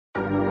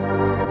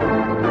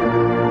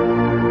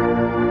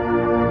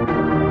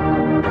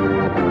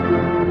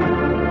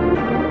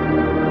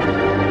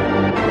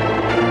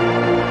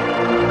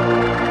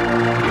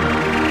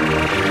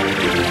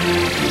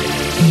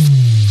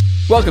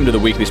Welcome to the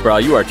Weekly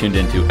Sprawl. You are tuned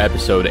into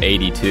episode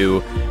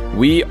 82.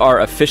 We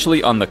are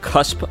officially on the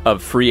cusp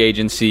of free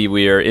agency.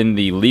 We are in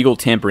the legal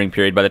tampering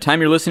period. By the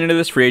time you're listening to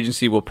this, free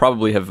agency will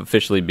probably have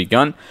officially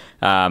begun.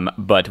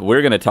 But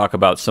we're going to talk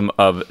about some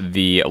of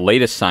the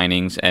latest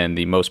signings and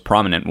the most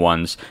prominent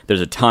ones.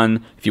 There's a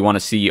ton. If you want to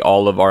see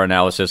all of our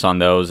analysis on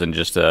those and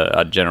just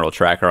a general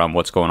tracker on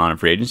what's going on in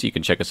free agency, you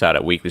can check us out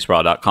at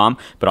weeklysprawl.com.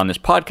 But on this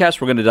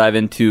podcast, we're going to dive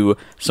into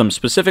some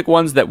specific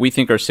ones that we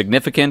think are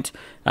significant,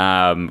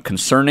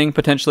 concerning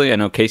potentially. I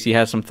know Casey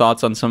has some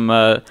thoughts on some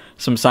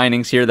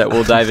signings here that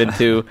we'll dive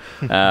into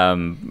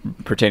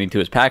pertaining to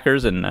his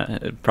Packers,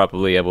 and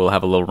probably will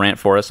have a little rant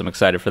for us. I'm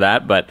excited for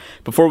that. But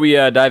before we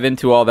dive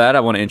into all that, I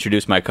want to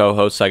introduce my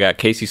co-hosts. I got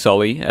Casey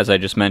Sully, as I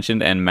just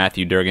mentioned, and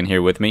Matthew Durgan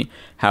here with me.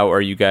 How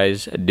are you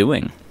guys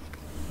doing?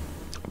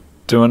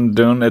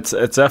 Doing. It's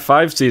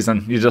F5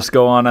 season. You just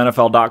go on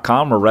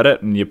NFL.com or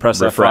Reddit and you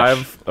press Refresh.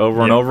 F5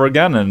 over and over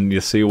again, and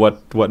you see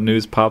what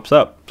news pops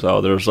up.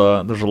 So there's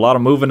a lot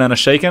of moving and a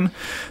shaking.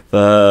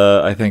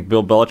 I think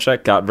Bill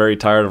Belichick got very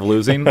tired of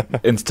losing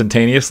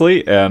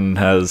instantaneously and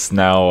has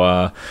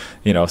now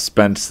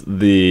spent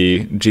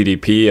the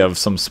GDP of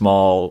some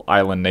small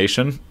island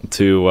nation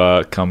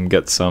to come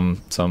get some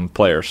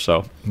players.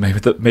 So maybe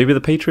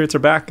the Patriots are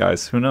back,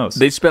 guys. Who knows?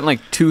 They spent like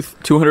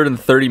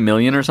 $230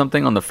 million or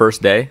something on the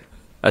first day.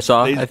 I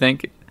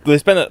think they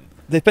spent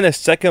the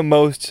second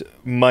most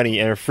money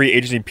in a free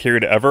agency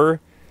period ever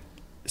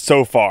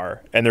so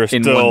far, and they're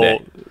in still 1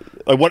 day.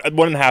 like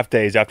one and a half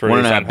days after One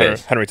and a they half signed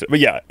days. Henry. But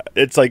yeah,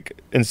 it's like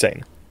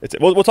insane.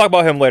 We'll talk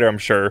about him later, I'm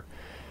sure.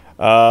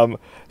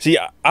 See,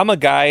 I'm a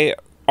guy.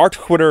 Our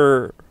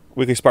Twitter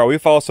Weekly Sprawl, we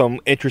follow some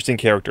interesting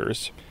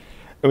characters,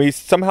 and we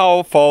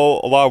somehow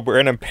follow a lot of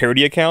random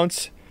parody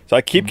accounts. So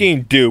I keep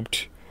getting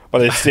duped by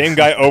the same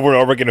guy over and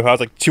over again who has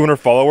like 200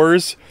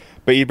 followers.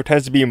 But he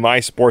pretends to be my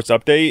sports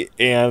update,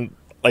 and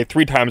like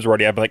 3 times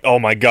already, I've been like, "Oh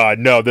my god,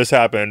 no, this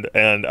happened!"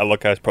 And I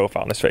look at his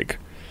profile, and it's fake.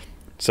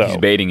 So He's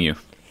baiting you.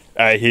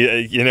 and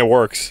it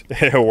works.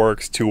 It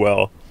works too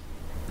well.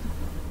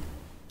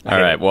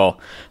 All right, well,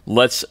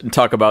 let's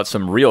talk about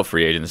some real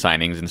free agent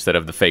signings instead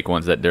of the fake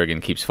ones that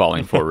Durgan keeps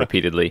falling for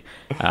repeatedly.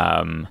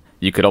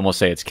 You could almost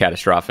say it's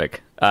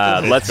catastrophic.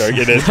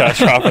 It is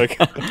catastrophic.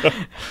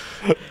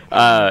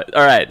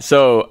 All right,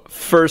 so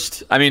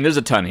first, there's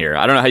a ton here.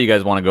 I don't know how you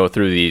guys want to go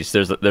through these.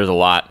 There's a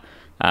lot.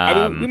 We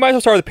might as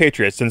well start with the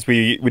Patriots since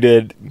we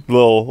did a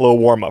little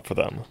warm up for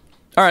them.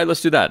 All right,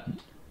 let's do that.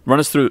 Run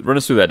us through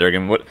that,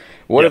 Durgan.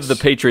 What have the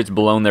Patriots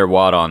blown their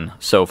wad on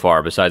so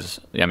far? Besides,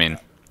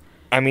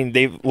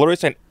 they've literally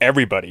signed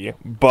everybody,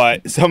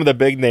 but some of the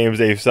big names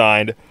they've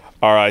signed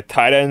are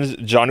tight ends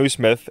Jonnu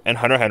Smith and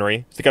Hunter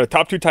Henry. So they got the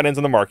top 2 tight ends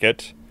on the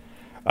market.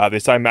 They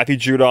signed Matthew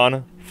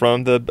Judon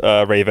from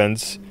the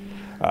Ravens.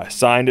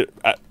 Signed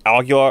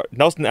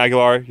Nelson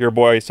Aguilar, your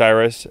boy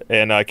Cyrus,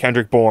 and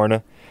Kendrick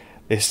Bourne.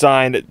 They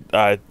signed,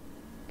 I'm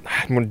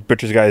going to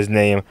butcher this guy's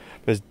name,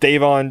 but it's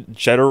Davon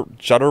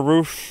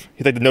Jetteroof.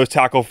 He's like the nose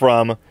tackle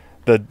from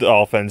the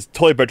Dolphins.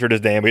 Totally butchered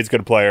his name, but he's a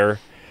good player.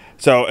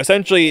 So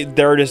essentially,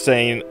 they're just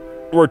saying,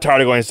 we're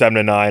tired of going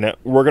 7-9.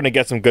 We're going to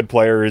get some good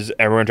players,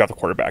 and we're going to draft a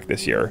quarterback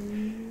this year.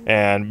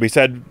 And I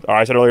said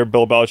earlier,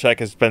 Bill Belichick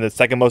has spent the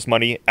second most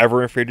money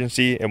ever in free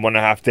agency in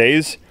 1.5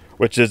 days,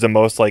 which is the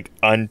most like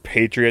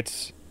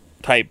un-Patriots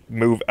type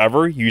move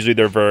ever. Usually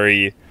they're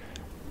very,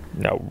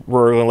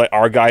 we're going to let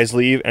our guys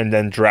leave and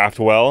then draft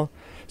well.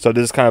 So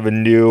this is kind of a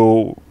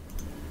new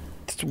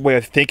way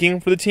of thinking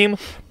for the team.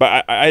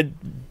 But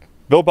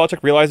Bill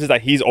Belichick realizes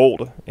that he's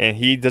old and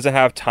he doesn't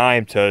have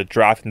time to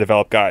draft and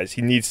develop guys.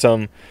 He needs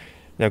some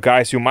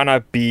guys who might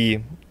not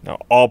be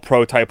all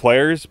pro type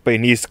players, but he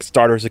needs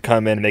starters to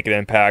come in and make an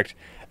impact.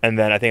 And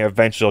then I think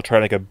eventually he'll try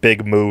to make a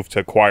big move to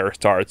acquire a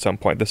star at some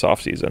point this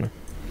offseason.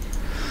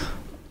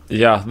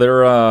 Yeah,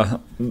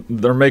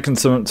 they're making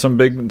some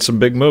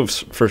big moves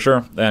for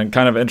sure, and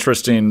kind of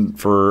interesting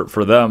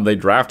for them. They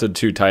drafted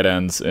 2 tight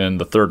ends in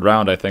the 3rd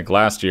round, I think,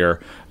 last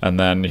year, and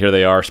then here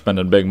they are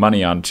spending big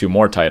money on 2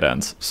 more tight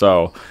ends.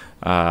 So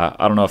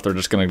I don't know if they're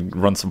just going to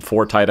run some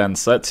 4 tight end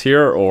sets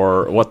here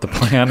or what the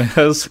plan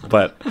is,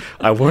 but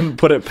I wouldn't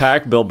put it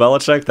past Bill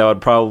Belichick. That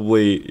would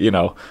probably,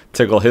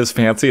 tickle his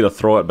fancy to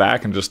throw it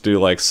back and just do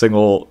like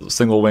single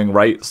wing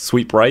right,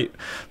 sweep right,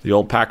 the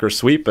old Packers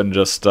sweep, and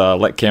just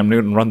let Cam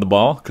Newton run the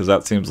ball, because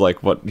that seems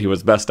like what he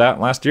was best at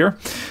last year.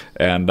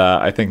 And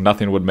I think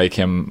nothing would make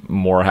him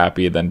more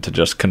happy than to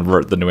just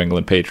convert the New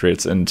England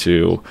Patriots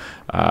into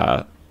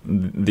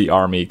the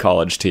Army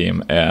college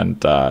team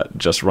and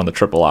just run the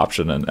triple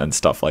option and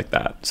stuff like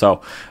that.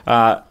 So,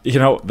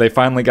 they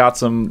finally got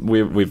some.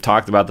 We've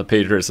talked about the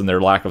Patriots and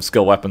their lack of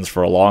skill weapons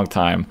for a long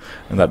time,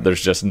 and that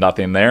there's just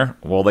nothing there.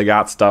 Well, they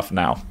got stuff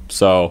now.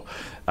 So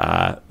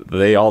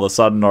they all of a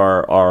sudden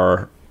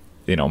are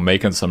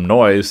making some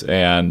noise,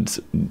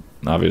 and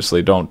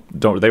obviously don't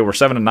they were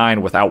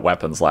 7-9 without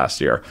weapons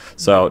last year.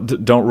 So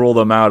don't rule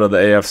them out of the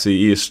AFC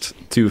East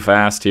too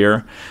fast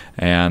here.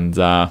 And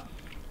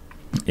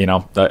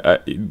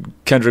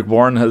Kendrick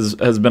Bourne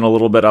has been a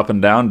little bit up and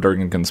down.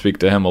 Durgan can speak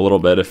to him a little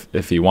bit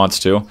if he wants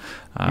to.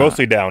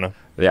 Mostly down.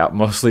 Yeah,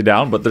 mostly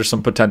down, but there's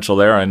some potential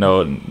there. I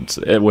know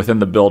within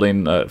the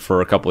building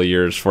for a couple of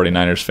years,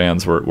 49ers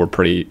fans were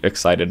pretty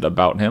excited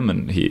about him,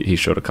 and he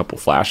showed a couple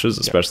flashes,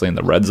 especially in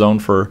the red zone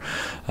for,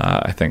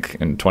 I think,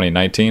 in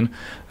 2019.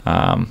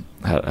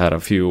 Had a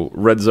few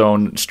red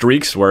zone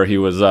streaks where he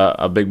was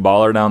a big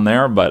baller down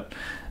there, but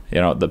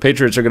the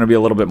Patriots are going to be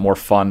a little bit more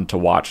fun to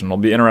watch, and it'll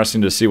be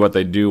interesting to see what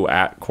they do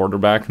at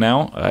quarterback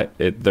now.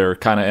 They're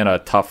kind of in a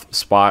tough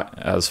spot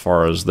as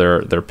far as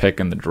their pick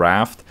in the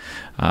draft.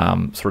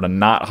 Sort of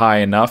not high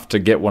enough to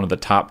get one of the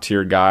top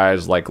tier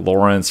guys like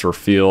Lawrence or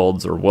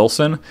Fields or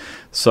Wilson.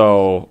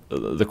 So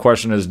the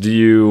question is, do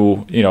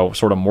you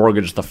sort of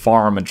mortgage the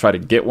farm and try to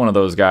get one of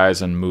those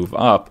guys and move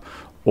up,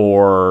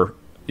 or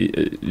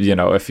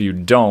if you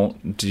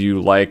don't, do you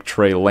like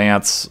Trey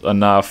Lance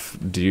enough?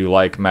 Do you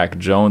like Mac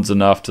Jones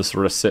enough to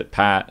sort of sit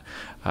pat?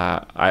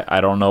 I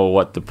don't know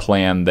what the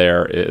plan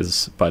there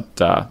is, but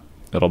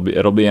it'll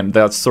be, and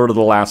that's sort of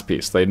the last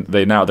piece. They're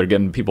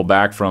getting people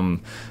back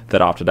from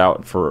that opted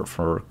out for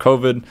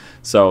COVID.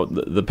 So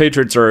the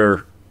Patriots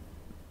are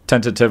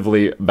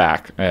tentatively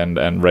back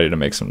and ready to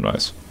make some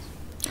noise.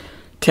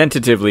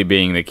 Tentatively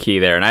being the key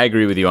there, and I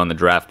agree with you on the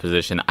draft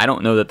position. I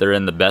don't know that they're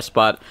in the best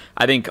spot.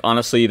 I think,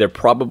 honestly, they're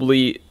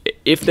probably,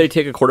 if they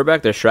take a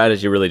quarterback, their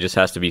strategy really just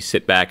has to be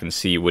sit back and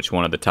see which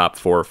one of the top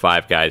 4 or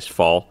 5 guys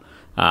fall.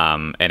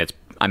 And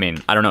I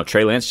don't know.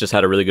 Trey Lance just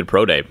had a really good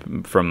pro day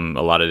from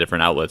a lot of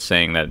different outlets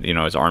saying that,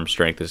 his arm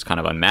strength is kind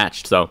of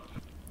unmatched. So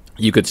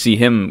you could see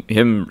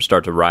him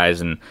start to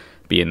rise and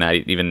be in that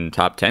even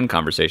top 10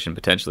 conversation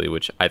potentially,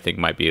 which I think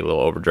might be a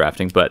little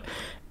overdrafting. But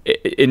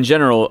in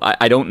general,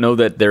 I don't know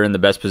that they're in the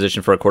best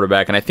position for a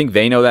quarterback, and I think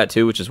they know that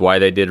too, which is why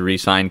they did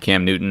re-sign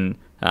Cam Newton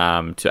to,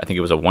 I think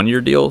it was a 1-year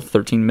deal,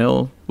 $13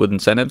 million with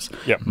incentives.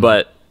 Yep.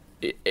 But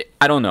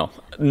I don't know.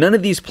 None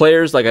of these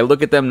players, like I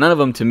look at them, none of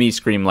them to me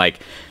scream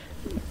like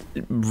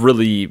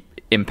really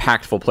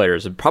impactful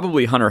players.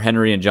 Probably Hunter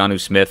Henry and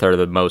Jonnu Smith are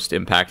the most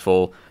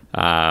impactful,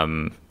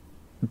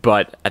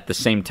 but at the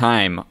same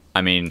time,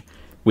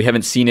 we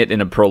haven't seen it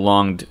in a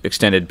prolonged,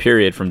 extended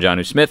period from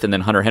Jonnu Smith, and then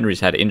Hunter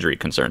Henry's had injury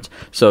concerns.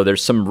 So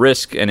there's some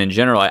risk, and in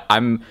general, I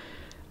want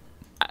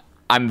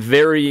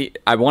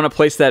to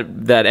place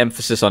that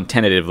emphasis on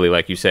tentatively,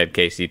 like you said,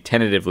 Casey,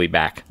 tentatively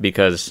back,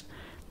 because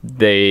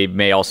they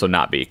may also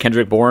not be.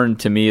 Kendrick Bourne,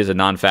 to me, is a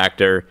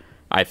non-factor.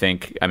 I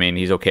think,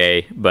 he's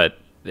okay, but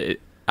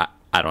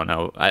I don't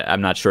know.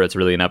 I'm not sure it's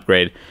really an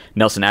upgrade.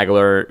 Nelson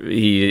Aguilar,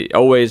 he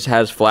always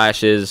has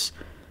flashes.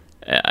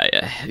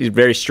 He's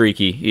very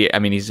streaky.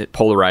 He's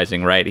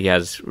polarizing, right? He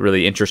has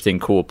really interesting,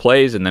 cool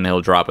plays, and then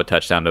he'll drop a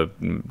touchdown to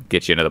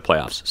get you into the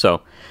playoffs.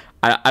 So,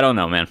 I don't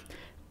know, man.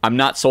 I'm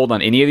not sold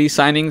on any of these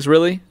signings,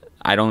 really.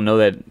 I don't know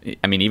that.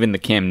 Even the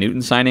Cam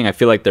Newton signing, I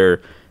feel like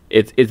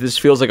this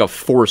feels like a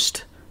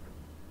forced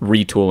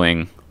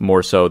retooling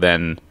more so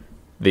than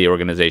the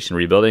organization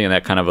rebuilding, and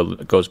that kind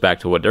of goes back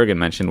to what Durgan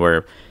mentioned,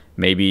 where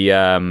maybe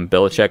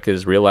Belichick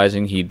is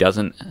realizing he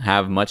doesn't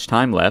have much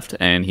time left,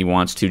 and he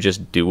wants to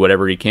just do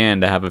whatever he can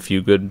to have a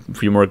few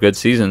more good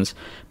seasons.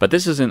 But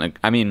this isn't.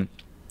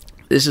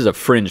 This is a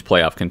fringe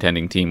playoff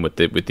contending team with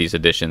these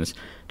additions,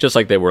 just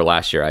like they were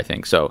last year, I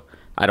think. So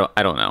I don't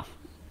know.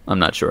 I'm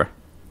not sure.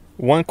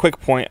 One quick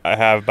point I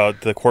have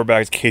about the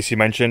quarterbacks Casey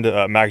mentioned,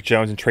 Mac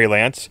Jones and Trey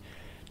Lance.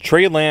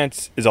 Trey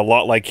Lance is a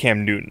lot like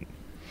Cam Newton,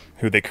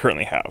 who they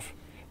currently have.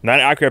 Not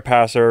an accurate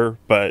passer,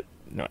 but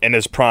in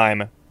his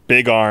prime.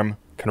 Big arm,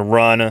 can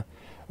run,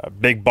 a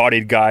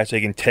big-bodied guy, so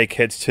he can take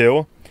hits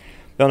too.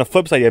 But on the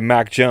flip side, you have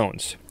Mac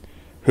Jones,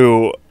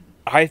 who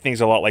I think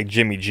is a lot like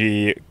Jimmy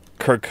G,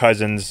 Kirk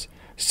Cousins,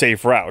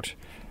 safe route.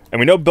 And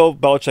we know Bill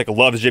Belichick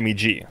loves Jimmy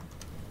G.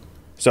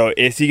 So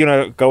is he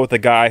going to go with a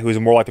guy who's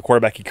more like the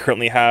quarterback he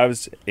currently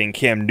has in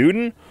Cam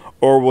Newton,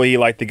 or will he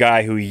like the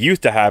guy who he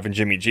used to have in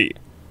Jimmy G?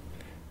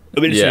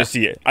 It'll be interesting to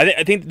see it.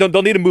 I think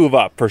they'll need to move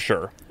up for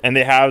sure, and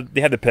they have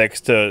the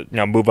picks to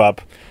move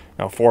up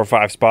 4 or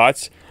 5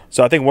 spots.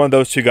 So I think one of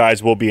those 2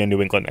 guys will be in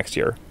New England next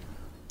year.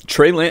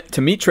 Trey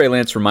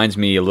Lance reminds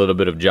me a little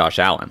bit of Josh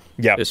Allen,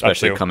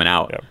 especially coming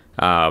out. Yep.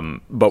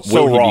 But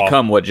will he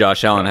become what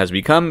Josh Allen has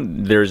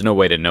become? There's no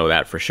way to know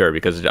that for sure,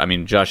 because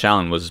Josh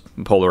Allen was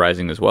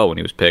polarizing as well when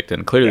he was picked,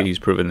 and clearly he's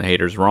proven the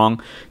haters wrong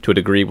to a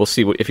degree. We'll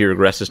see if he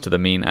regresses to the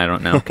mean. I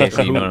don't know.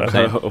 Casey, you know what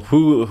I'm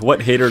saying?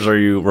 What haters are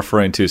you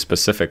referring to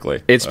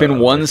specifically? It's been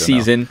one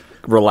season.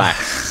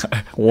 Relax.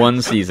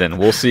 One season.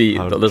 We'll see.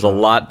 There's a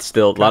lot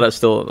of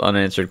still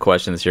unanswered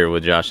questions here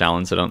with Josh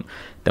Allen, so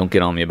don't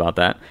get on me about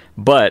that.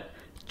 But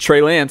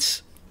Trey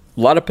Lance,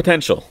 a lot of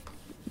potential.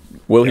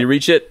 Will he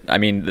reach it?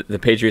 The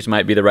Patriots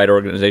might be the right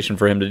organization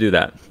for him to do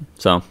that.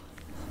 So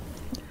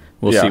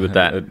we'll see with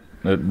that.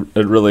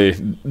 It really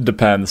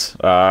depends.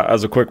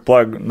 As a quick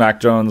plug,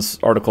 Mac Jones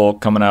article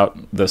coming out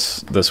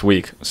this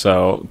week,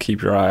 so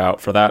keep your eye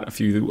out for that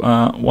if you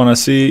want to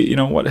see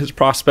what his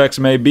prospects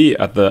may be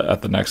at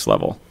the next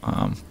level.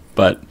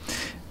 But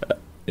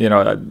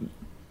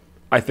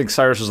I think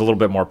Cyrus is a little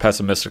bit more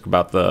pessimistic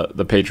about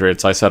the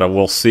Patriots. I said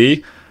we'll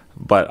see,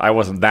 but I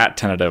wasn't that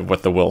tentative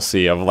with the we'll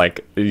see of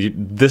like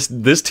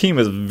this team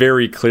is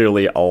very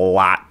clearly a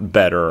lot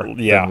better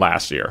than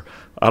last year.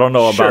 I don't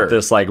know Sure. about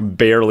this like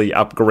barely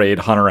upgrade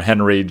Hunter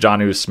Henry,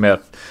 Jonnu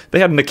Smith. They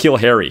had N'Keal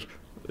Harry.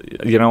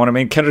 You know what I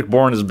mean? Kendrick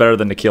Bourne is better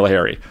than N'Keal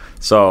Harry.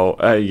 So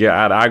you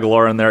add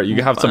Aguilar in there.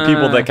 You have some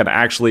people that can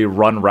actually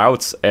run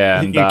routes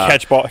and You can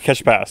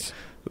catch pass.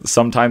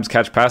 sometimes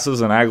catch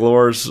passes in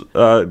Aguilar's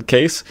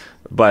case.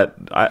 But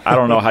I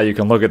don't know how you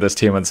can look at this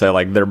team and say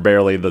like they're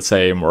barely the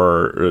same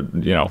or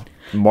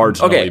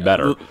marginally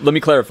better. Let me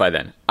clarify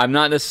then. I'm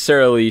not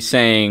necessarily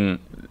saying.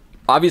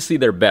 Obviously,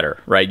 they're better,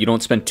 right? You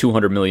don't spend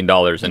 $200 million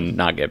and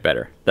not get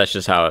better. That's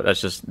just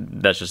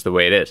the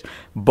way it is.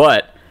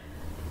 But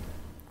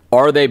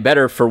are they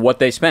better for what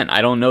they spent?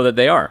 I don't know that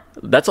they are.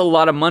 That's a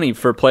lot of money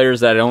for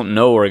players that I don't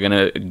know are going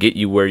to get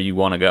you where you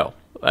want to go,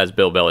 as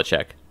Bill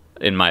Belichick,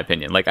 in my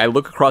opinion. Like, I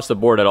look across the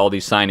board at all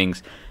these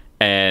signings,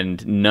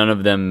 and none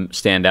of them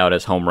stand out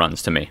as home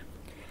runs to me.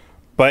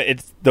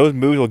 But those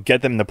moves will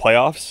get them in the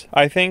playoffs,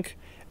 I think.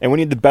 And we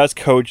need the best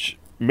coach,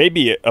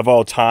 maybe of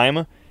all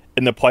time,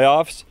 in the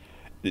playoffs.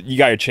 You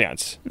got your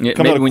chance. Yeah,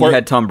 maybe when you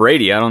had Tom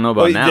Brady, I don't know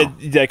about now.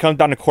 It comes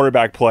down to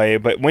quarterback play,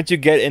 but once you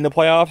get in the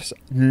playoffs,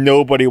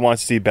 nobody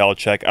wants to see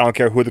Belichick. I don't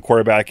care who the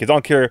quarterback is. I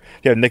don't care if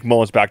you have Nick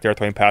Mullins back there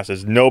throwing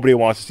passes. Nobody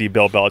wants to see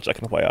Bill Belichick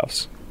in the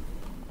playoffs.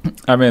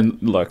 I mean,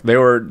 look, they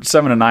were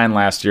 7-9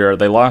 last year.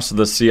 They lost to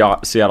the Seattle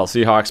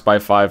Seahawks by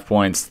 5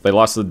 points. They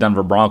lost to the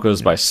Denver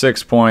Broncos by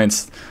 6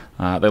 points.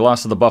 They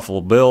lost to the Buffalo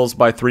Bills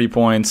by 3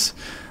 points.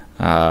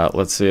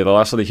 Let's see, they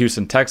lost to the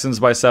Houston Texans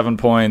by 7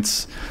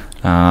 points.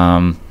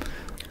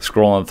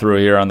 Scrolling through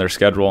here on their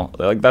schedule,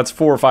 like that's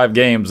 4 or 5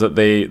 games that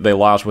they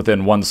lost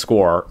within one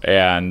score,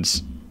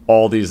 and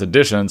all these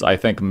additions I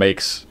think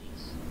makes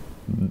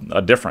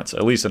a difference,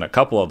 at least in a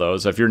couple of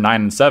those. If you're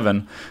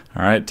 9-7,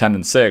 all right,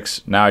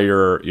 10-6, now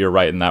you're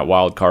right in that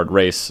wild card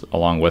race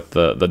along with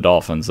the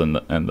Dolphins and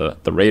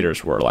the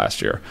Raiders were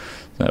last year.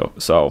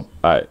 So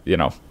I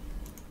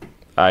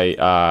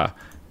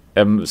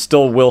am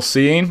still will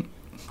seeing,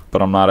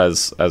 but I'm not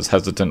as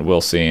hesitant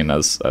will seeing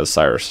as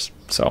Cyrus.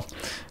 So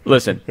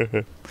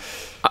listen.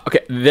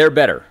 Okay, they're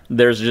better.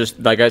 There's just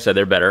like I said,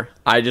 they're better.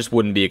 I just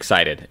wouldn't be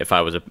excited if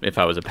I was a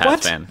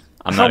Pats fan.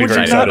 I'm not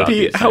excited about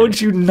these How would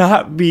you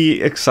not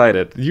be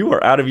excited? You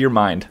are out of your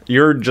mind.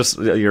 You're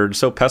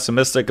so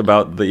pessimistic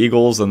about the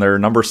Eagles and their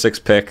number 6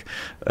 pick,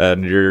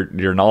 and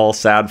you're all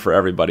sad for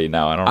everybody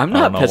now. I'm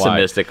not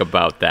pessimistic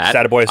about that.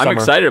 Sad boy I'm summer.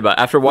 excited about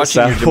after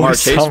watching your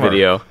Jamar Chase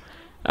video.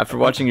 After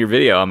watching your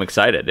video, I'm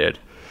excited, dude.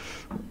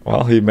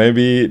 Well, he may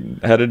be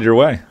headed your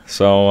way.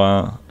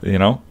 So, you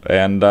know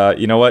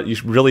what? You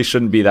really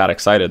shouldn't be that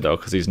excited, though,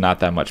 because he's not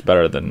that much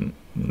better than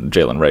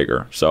Jalen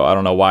Reagor. So I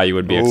don't know why you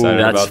would be excited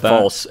about that. That's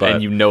false,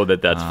 and you know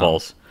that's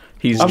false.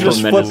 I'm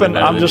just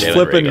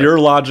flipping your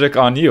logic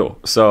on you.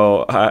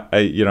 So,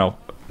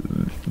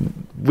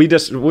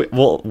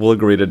 we'll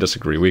agree to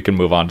disagree. We can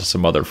move on to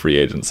some other free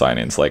agent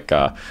signings, like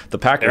the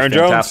Packers'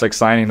 fantastic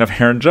signing of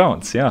Aaron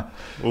Jones. Yeah.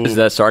 Ooh. Is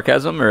that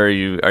sarcasm, or are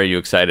you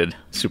excited?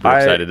 Super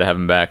excited to have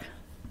him back.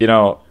 You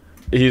know,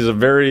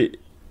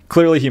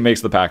 clearly he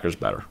makes the Packers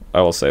better. I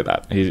will say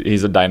that.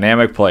 He's a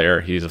dynamic player.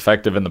 He's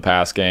effective in the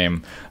pass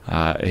game.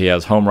 He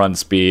has home run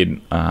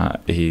speed.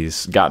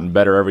 He's gotten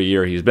better every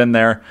year he's been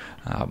there.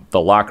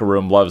 The locker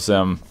room loves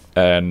him,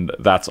 and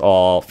that's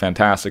all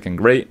fantastic and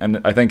great.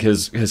 And I think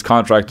his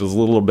contract is a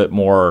little bit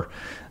more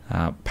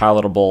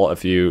palatable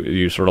if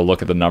you sort of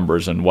look at the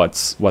numbers and what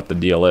the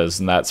deal is,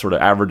 and that sort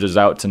of averages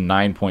out to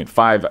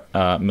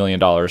 $9.5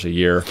 million a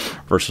year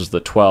versus the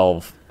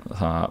 12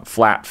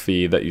 flat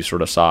fee that you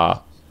sort of saw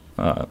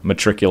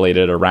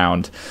matriculated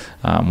around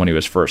when he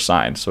was first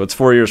signed. So it's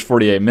 4 years,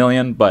 $48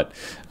 million, but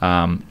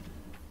about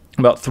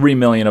 $3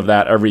 million of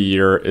that every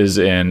year is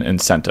in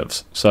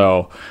incentives.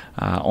 So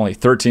only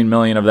 $13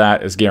 million of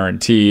that is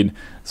guaranteed.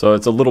 So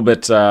it's a little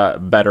bit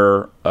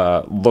better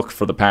look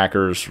for the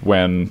Packers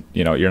when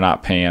you're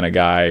not paying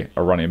a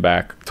running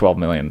back $12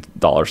 million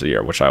a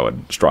year, which I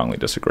would strongly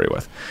disagree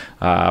with.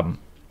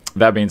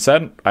 That being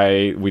said,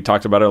 we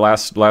talked about it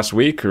last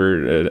week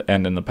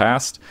and in the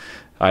past.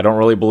 I don't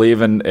really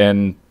believe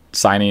in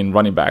signing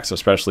running backs,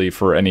 especially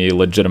for any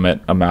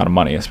legitimate amount of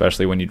money,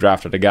 especially when you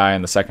drafted a guy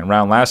in the second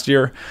round last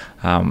year.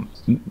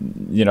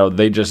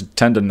 They just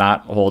tend to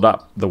not hold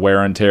up. The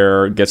wear and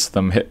tear gets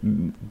them hit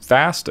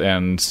fast,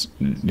 and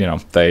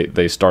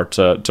they start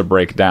to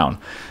break down.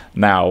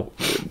 Now,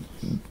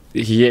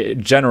 he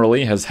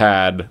generally has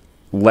had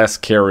less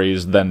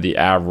carries than the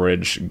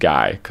average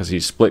guy because he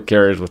split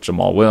carries with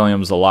Jamal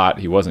Williams a lot.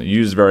 He wasn't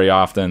used very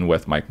often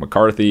with Mike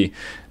McCarthy.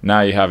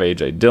 Now you have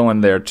A.J. Dillon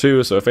there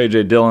too. So if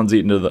A.J. Dillon's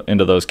eating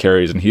into those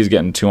carries and he's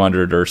getting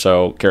 200 or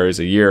so carries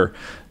a year,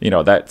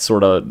 that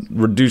sort of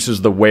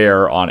reduces the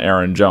wear on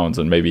Aaron Jones,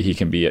 and maybe he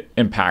can be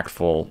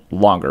impactful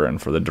longer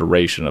and for the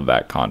duration of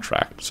that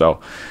contract.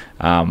 So,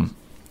 I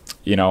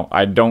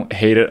don't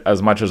hate it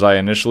as much as I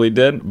initially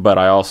did, but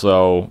I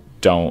also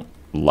don't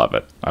love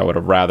it. I would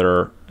have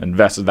rather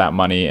invested that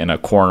money in a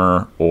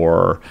corner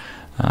or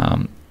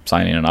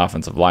signing an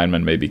offensive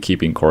lineman, maybe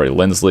keeping Corey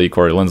Linsley.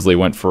 Corey Linsley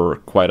went for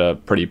quite a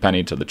pretty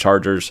penny to the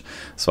Chargers,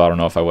 so I don't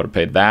know if I would have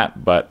paid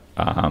that, but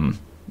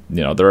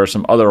there are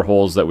some other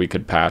holes that we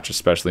could patch,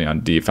 especially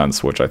on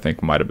defense, which I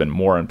think might have been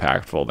more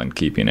impactful than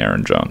keeping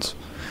Aaron Jones.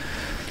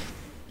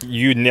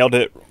 You nailed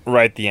it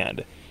right at the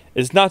end.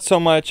 It's not so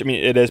much,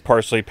 it is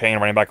partially paying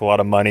running back a lot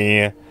of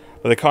money,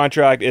 but the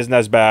contract isn't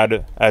as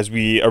bad as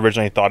we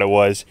originally thought it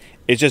was.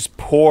 It's just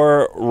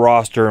poor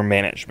roster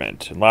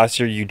management. Last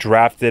year you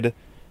drafted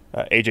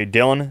A.J.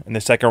 Dillon in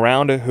the second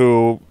round,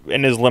 who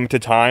in his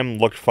limited time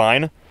looked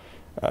fine.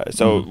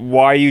 So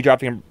why are you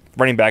drafting a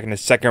running back in the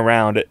second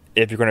round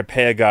if you're going to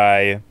pay a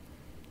guy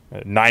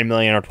 $9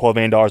 million or $12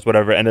 million,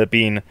 whatever, ended up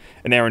being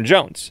an Aaron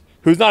Jones,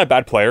 who's not a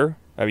bad player.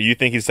 You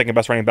think he's the second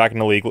best running back in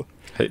the league.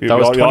 That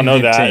was 2019. Know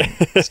that.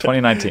 It's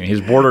 2019.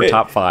 He's border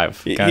top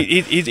 5. Okay.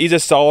 He's a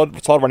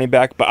solid running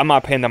back, but I'm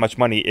not paying that much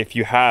money if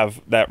you have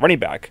that running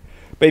back.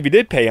 But if you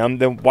did pay him,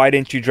 then why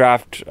didn't you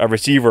draft a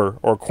receiver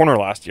or a corner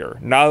last year?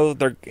 Now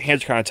their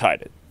hands are kind of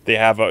tied. They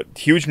have a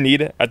huge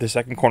need at the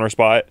second corner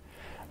spot.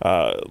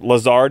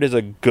 Lazard is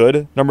a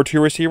good number 2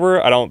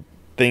 receiver. I don't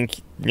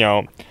think,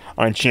 on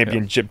a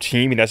championship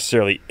team he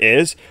necessarily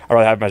is. I'd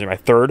rather have him as my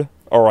third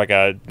or like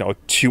a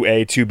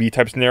 2A, 2B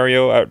type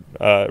scenario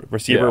at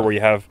receiver where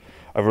you have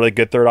a really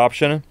good third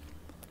option.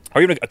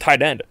 Or even a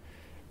tight end.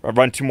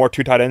 Run 2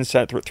 tight end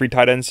sets, 3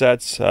 tight end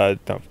sets,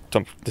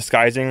 some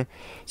disguising.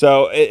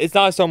 So it's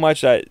not so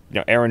much that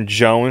Aaron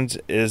Jones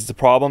is the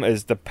problem,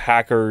 is the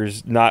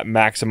Packers not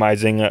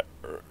maximizing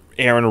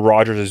Aaron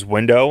Rodgers'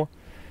 window,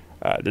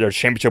 their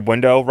championship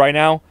window right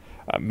now.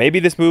 Maybe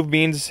this move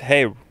means,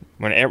 hey,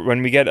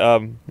 when we get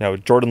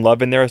Jordan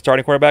Love in there as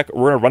starting quarterback,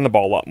 we're going to run the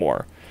ball a lot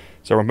more.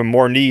 So we're going to put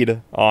more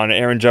need on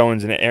Aaron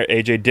Jones and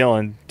A.J.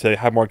 Dillon to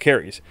have more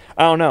carries.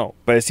 I don't know,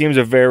 but it seems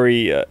a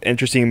very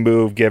interesting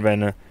move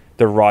given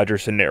the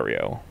Rodgers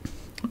scenario.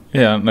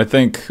 Yeah, and I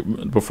think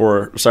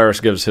before Cyrus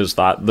gives his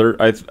thought,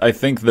 I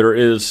think there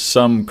is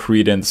some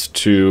credence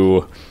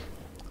to,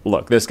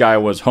 look, this guy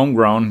was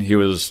homegrown, he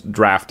was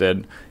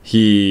drafted,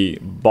 he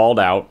balled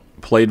out,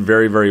 played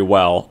very, very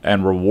well,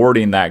 and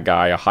rewarding that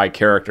guy, a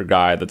high-character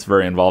guy that's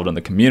very involved in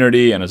the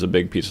community and is a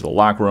big piece of the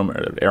locker room.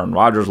 Aaron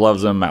Rodgers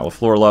loves him. Matt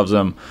LaFleur loves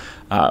him.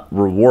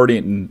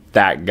 Rewarding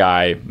that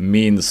guy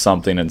means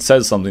something and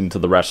says something to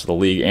the rest of the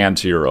league and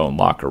to your own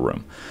locker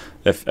room.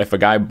 If a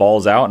guy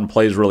balls out and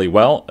plays really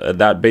well,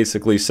 that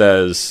basically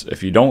says,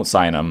 if you don't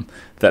sign him,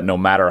 that no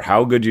matter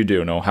how good you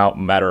do, no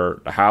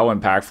matter how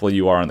impactful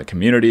you are in the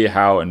community,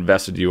 how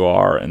invested you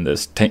are in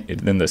this team,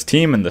 in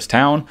this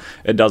town,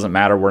 it doesn't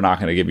matter. We're not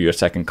going to give you a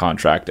second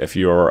contract if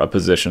you're a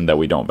position that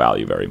we don't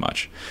value very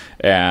much.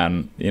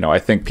 And I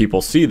think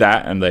people see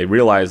that and they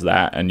realize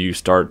that, and you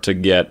start to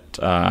get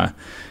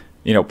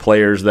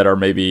players that are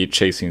maybe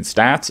chasing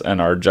stats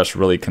and are just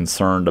really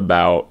concerned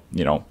about,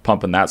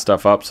 pumping that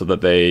stuff up so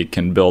that they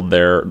can build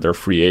their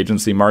free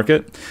agency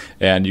market.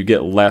 And you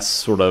get less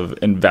sort of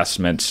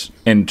investment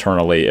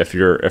internally if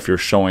you're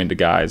showing to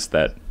guys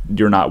that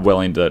you're not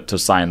willing to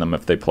sign them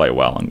if they play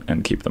well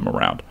and keep them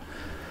around.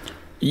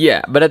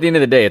 Yeah, but at the end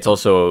of the day, it's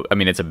also,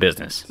 it's a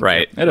business,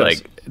 right? It is.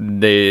 Like,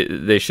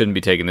 they shouldn't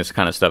be taking this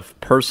kind of stuff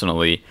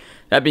personally.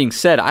 That being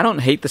said, I don't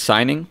hate the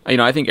signing.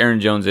 I think Aaron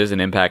Jones is an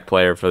impact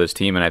player for this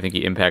team, and I think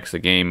he impacts the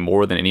game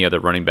more than any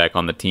other running back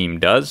on the team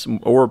does,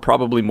 or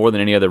probably more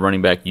than any other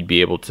running back you'd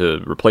be able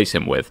to replace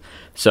him with.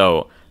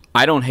 So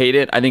I don't hate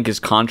it. I think his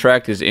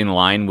contract is in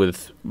line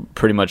with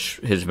pretty much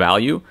his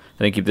value.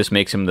 I think this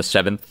makes him the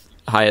 7th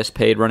highest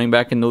paid running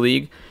back in the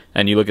league.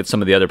 And you look at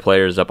some of the other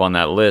players up on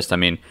that list,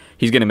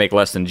 he's going to make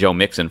less than Joe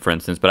Mixon, for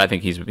instance, but I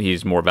think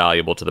he's more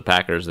valuable to the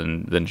Packers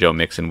than Joe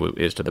Mixon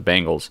is to the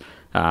Bengals.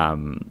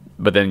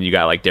 But then you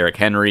got like Derrick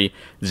Henry.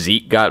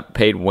 Zeke got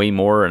paid way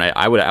more, and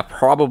I would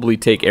probably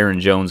take Aaron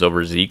Jones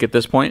over Zeke at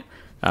this point.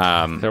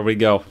 There we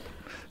go.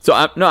 So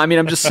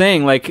I'm just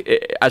saying, like,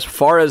 as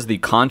far as the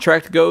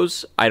contract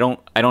goes, I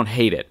don't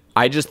hate it.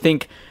 I just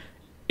think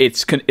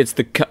it's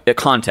the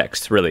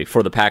context, really,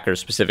 for the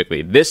Packers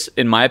specifically. This,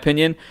 in my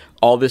opinion,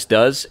 all this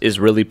does is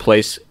really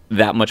place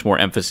that much more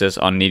emphasis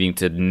on needing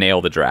to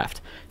nail the draft.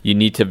 You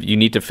need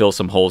to fill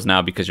some holes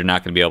now because you're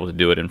not going to be able to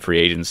do it in free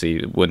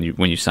agency when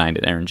you signed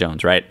Aaron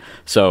Jones, right?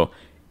 So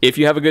if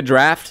you have a good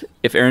draft,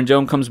 if Aaron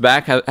Jones comes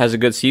back, has a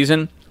good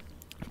season,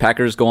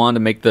 Packers go on to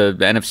make the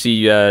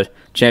NFC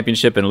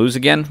championship and lose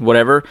again,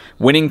 whatever.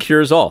 Winning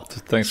cures all.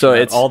 Thanks. So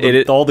it's all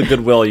the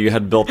goodwill you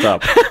had built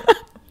up.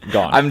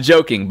 Gone. I'm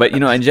joking, but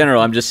in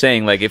general, I'm just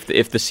saying, like,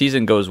 if the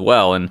season goes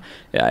well and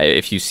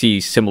if you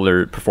see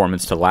similar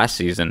performance to last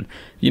season,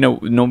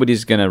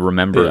 nobody's going to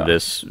remember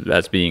this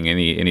as being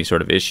any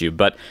sort of issue.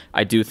 But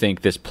I do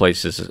think this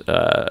places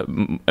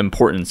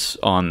importance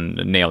on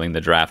nailing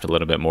the draft a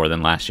little bit more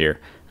than last year.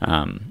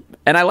 And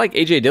I like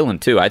A.J. Dillon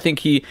too. I think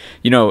he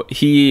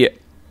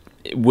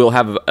will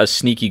have a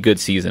sneaky good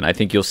season. I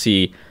think you'll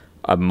see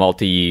a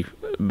multi-back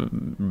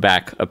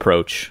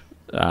approach.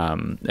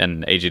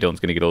 And A.J. Dillon's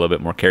going to get a little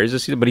bit more carries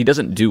this season, but he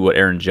doesn't do what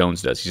Aaron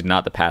Jones does. He's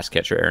not the pass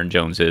catcher Aaron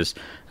Jones is.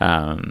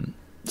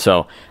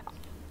 So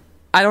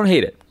I don't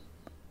hate it.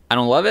 I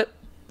don't love it.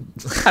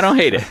 I don't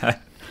hate it.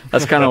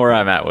 That's kind of where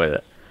I'm at with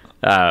it.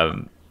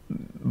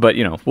 But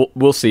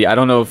we'll see. I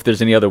don't know if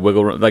there's any other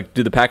wiggle room. Like,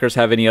 do the Packers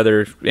have any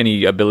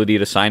ability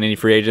to sign any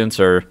free agents,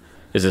 or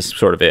is this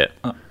sort of it?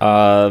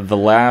 The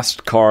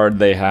last card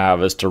they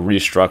have is to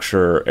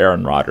restructure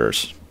Aaron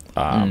Rodgers.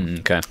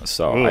 Okay.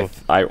 So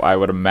I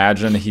would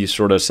imagine he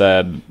sort of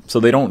said, so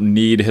they don't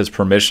need his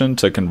permission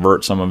to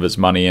convert some of his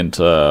money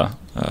into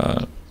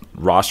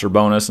roster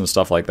bonus and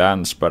stuff like that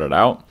and spread it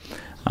out.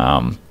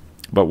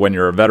 But when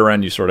you're a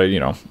veteran, you sort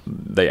of,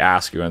 they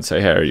ask you and say,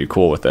 hey, are you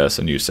cool with this?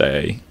 And you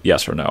say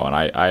yes or no. And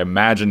I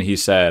imagine he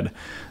said,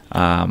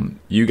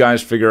 you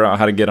guys figure out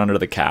how to get under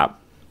the cap.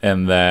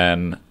 And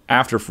then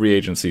after free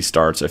agency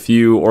starts, if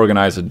you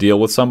organize a deal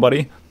with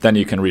somebody, then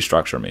you can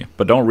restructure me.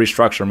 But don't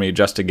restructure me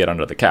just to get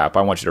under the cap.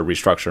 I want you to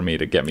restructure me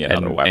to get me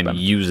another weapon. And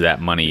use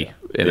that money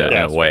in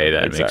a way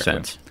that makes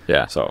sense.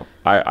 Yeah. So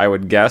I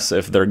would guess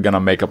if they're going to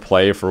make a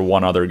play for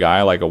one other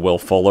guy, like a Will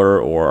Fuller,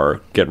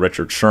 or get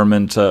Richard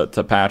Sherman to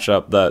patch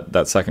up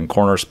that second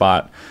corner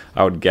spot,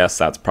 I would guess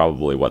that's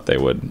probably what they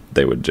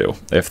would do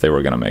if they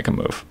were going to make a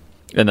move.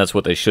 And that's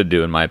what they should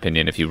do, in my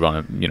opinion, if you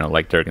want to,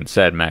 like Durkin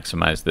said,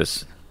 maximize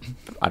this.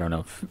 I don't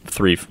know,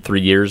 3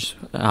 years.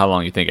 How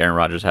long do you think Aaron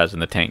Rodgers has in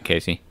the tank,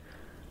 Casey?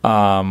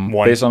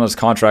 Based on his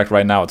contract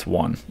right now, it's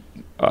 1.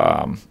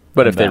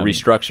 But if they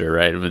restructure,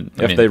 right?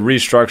 If they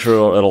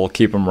restructure, it'll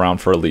keep him around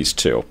for at least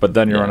 2. But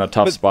then you're in a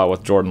tough spot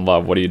with Jordan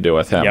Love. What do you do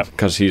with him?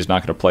 Because he's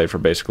not going to play for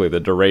basically the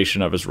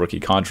duration of his rookie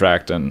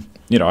contract. And,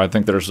 I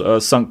think there's a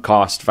sunk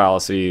cost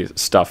fallacy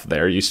stuff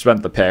there. You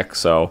spent the pick,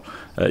 so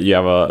you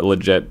have a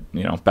legit,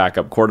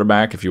 backup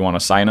quarterback. If you want to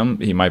sign him,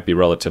 he might be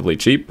relatively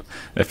cheap.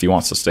 If he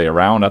wants to stay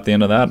around at the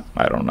end of that,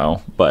 I don't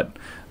know. But,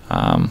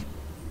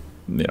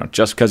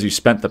 just because you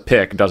spent the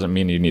pick doesn't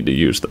mean you need to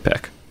use the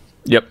pick.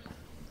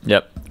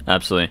 Yep,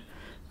 absolutely.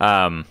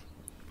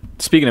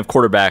 Speaking of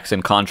quarterbacks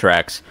and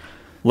contracts,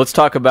 let's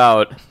talk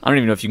about, I don't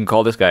even know if you can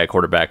call this guy a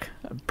quarterback.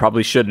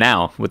 Probably should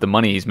now with the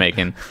money he's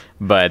making.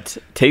 But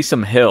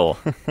Taysom Hill,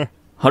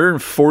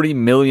 $140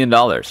 million.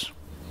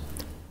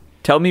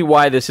 Tell me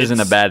why this isn't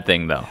a bad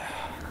thing, though.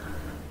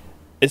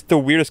 It's the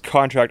weirdest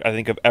contract I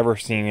think I've ever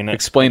seen.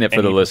 Explain it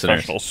for the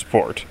listeners. Professional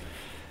sport.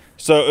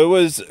 So it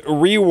was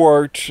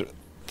reworked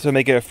to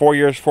make it a 4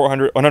 years,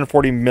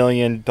 $140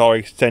 million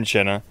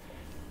extension.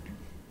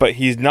 But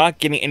he's not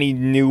getting any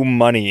new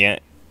money,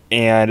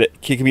 and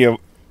the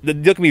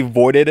deal can be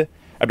voided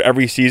after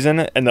every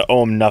season, and they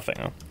owe him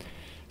nothing.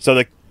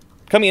 So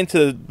coming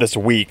into this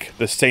week,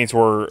 the Saints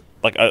were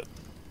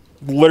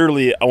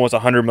literally almost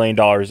 $100 million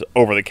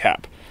over the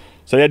cap.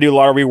 So they had to do a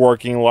lot of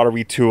reworking, a lot of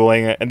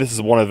retooling, and this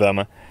is one of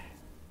them.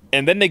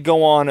 And then they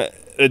go on, in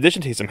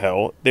addition to Taysom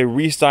Hill, they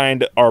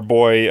re-signed our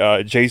boy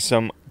Jameis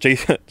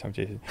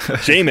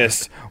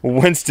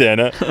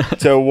Winston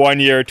to a 1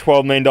 year,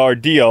 $12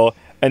 million deal.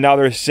 And now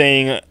they're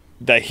saying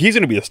that he's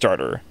going to be the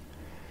starter.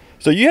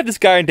 So you have this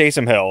guy in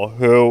Taysom Hill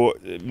who,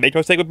 make no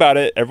mistake about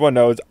it, everyone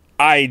knows,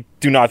 I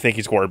do not think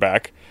he's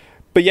quarterback.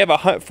 But you have a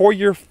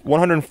 4-year,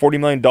 $140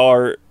 million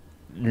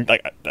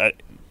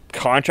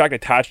contract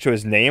attached to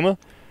his name,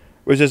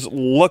 which just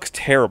looks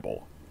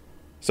terrible.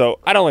 So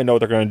I don't really know what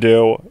they're going to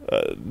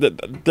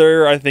do.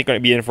 They're, I think, going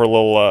to be in for a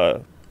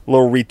little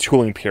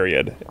retooling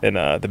period in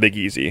the Big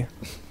Easy.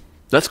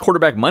 That's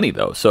quarterback money,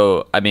 though.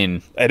 So, I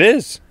mean... It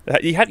is.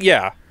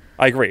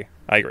 I agree.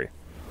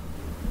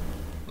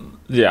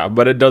 Yeah,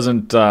 but it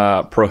doesn't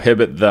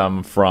prohibit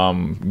them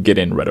from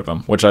getting rid of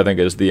him, which I think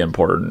is the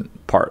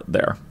important part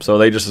there. So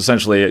they just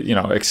essentially,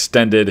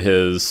 extended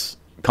his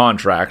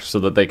contract so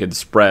that they could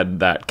spread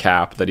that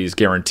cap that he's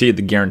guaranteed.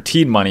 The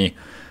guaranteed money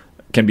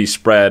can be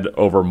spread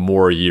over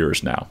more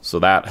years now. So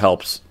that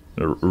helps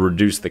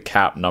reduce the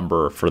cap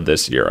number for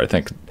this year. I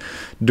think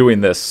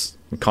doing this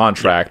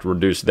contract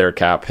reduced their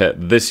cap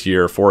hit this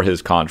year for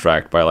his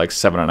contract by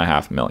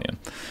 $7.5 million.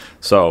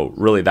 So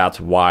really that's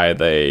why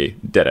they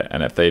did it.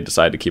 And if they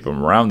decide to keep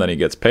him around, then he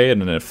gets paid.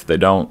 And if they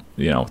don't,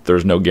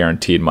 there's no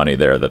guaranteed money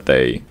there that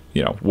they,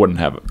 wouldn't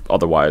have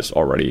otherwise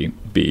already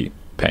be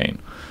paying.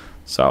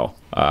 So,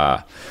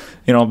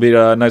 it'll be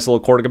a nice little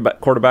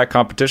quarterback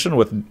competition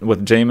with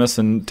Jameis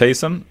and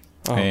Taysom.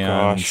 Oh,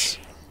 gosh.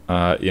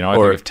 I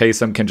think if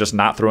Taysom can just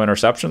not throw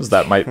interceptions,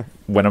 that might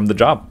win him the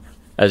job.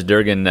 As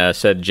Durgan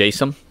said,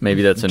 Jason.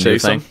 Maybe that's a new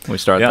thing. We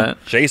start that.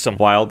 Jason.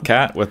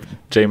 Wildcat with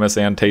Jameis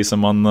and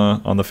Taysom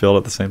on the field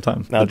at the same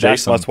time. Now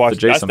that's must-watch. The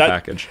Jason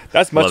package.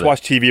 That's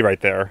must-watch TV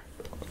right there.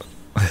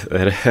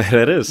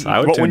 It is. I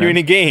would when you're in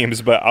the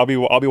games, but I'll be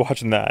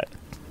watching that.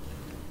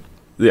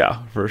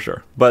 Yeah, for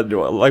sure. But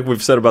like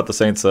we've said about the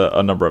Saints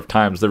a number of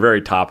times, they're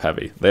very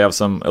top-heavy. They have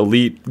some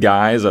elite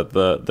guys at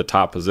the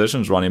top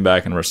positions, running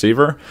back and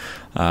receiver,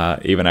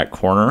 even at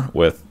corner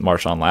with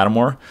Marshawn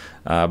Lattimore.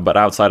 But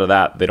outside of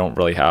that, they don't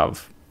really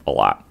have a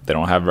lot. They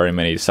don't have very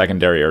many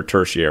secondary or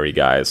tertiary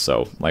guys.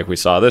 So like we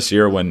saw this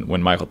year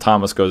when Michael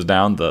Thomas goes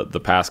down,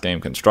 the pass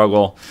game can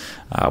struggle.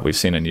 We've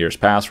seen in years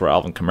past where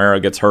Alvin Kamara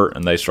gets hurt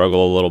and they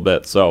struggle a little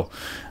bit. So,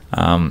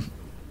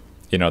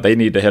 they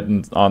need to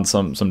hit on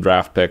some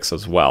draft picks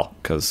as well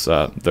because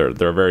they're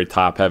very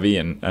top heavy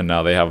and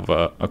now they have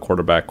a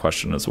quarterback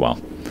question as well.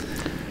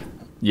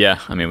 Yeah,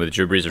 I mean, with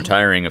Drew Brees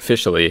retiring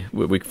officially,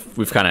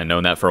 we've kind of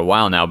known that for a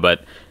while now,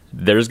 but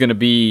there's going to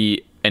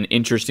be an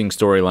interesting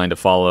storyline to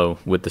follow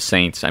with the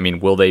Saints. I mean,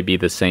 will they be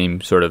the same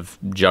sort of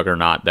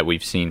juggernaut that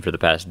we've seen for the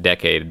past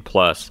decade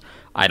plus?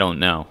 I don't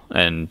know.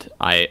 And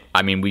I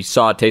mean, we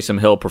saw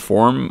Taysom Hill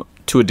perform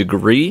to a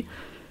degree,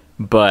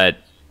 but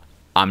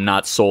I'm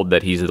not sold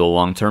that he's the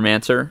long-term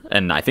answer.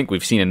 And I think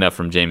we've seen enough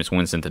from Jameis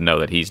Winston to know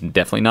that he's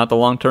definitely not the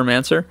long-term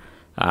answer.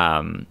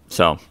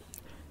 So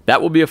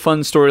that will be a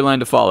fun storyline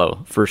to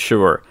follow for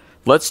sure.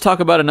 Let's talk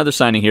about another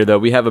signing here, though.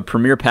 We have a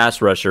premier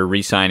pass rusher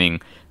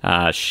re-signing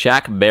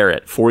Shaq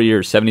Barrett, 4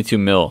 years, $72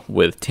 million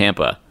with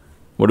Tampa.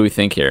 What do we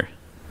think here?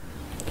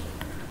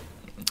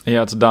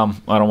 Yeah, it's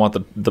dumb. I don't want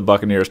the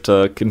Buccaneers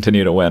to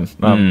continue to win.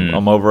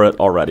 I'm over it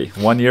already.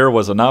 1 year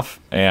was enough,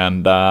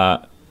 and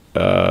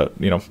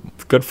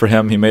good for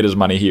him. He made his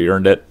money. He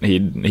earned it.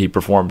 He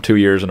performed 2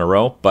 years in a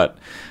row, but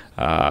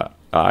I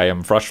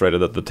am frustrated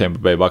that the Tampa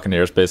Bay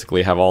Buccaneers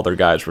basically have all their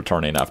guys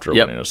returning after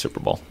winning a Super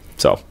Bowl.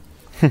 So,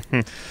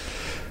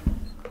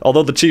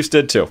 although the Chiefs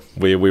did too.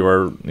 We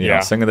were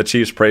singing the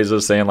Chiefs'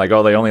 praises, saying like,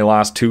 oh, they only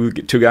lost two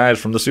guys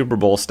from the Super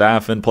Bowl,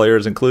 staff and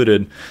players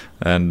included,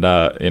 and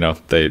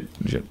they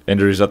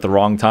injuries at the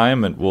wrong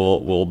time and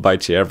will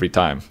bite you every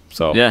time.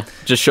 So yeah,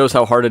 just shows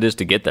how hard it is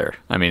to get there.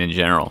 I mean, in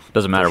general,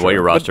 doesn't matter what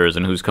your roster is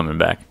and who's coming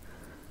back.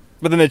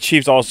 But then the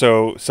Chiefs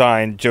also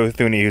signed Joe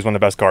Thuney, who's one of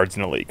the best guards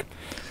in the league.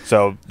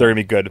 So they're going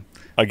to be good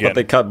again. But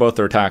they cut both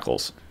their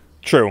tackles.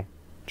 True.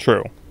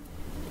 So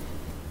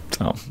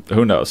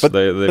who knows?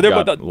 They've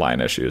got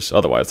line issues.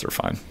 Otherwise, they're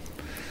fine.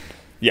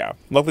 Yeah.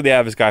 Luckily, they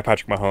have this guy,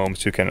 Patrick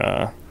Mahomes, who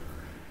can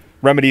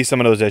remedy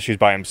some of those issues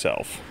by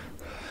himself.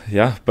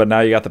 Yeah, but now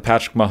you got the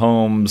Patrick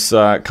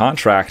Mahomes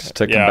contract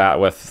to combat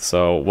with.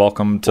 So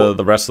welcome to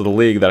the rest of the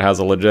league that has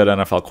a legit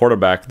NFL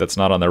quarterback that's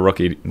not on their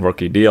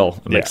rookie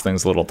deal. It makes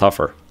things a little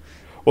tougher.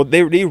 Well,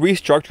 they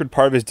restructured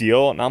part of his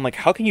deal, and I'm like,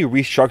 how can you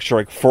restructure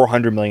like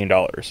 $400 million?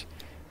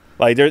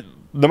 Like,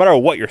 no matter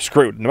what, you're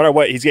screwed. No matter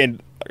what, he's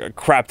getting a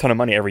crap ton of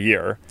money every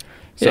year.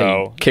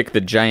 So kick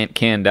the giant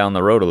can down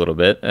the road a little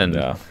bit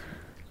and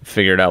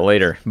figure it out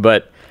later.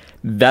 But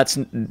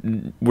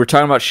we're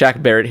talking about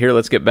Shaq Barrett here.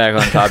 Let's get back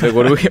on topic.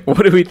 What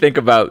do we think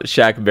about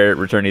Shaq Barrett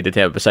returning to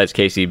Tampa? Besides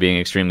Casey being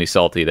extremely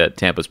salty that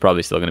Tampa's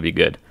probably still going to be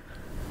good.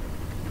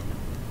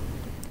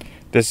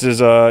 This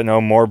is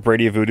more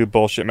Brady voodoo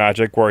bullshit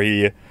magic where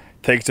he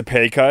takes a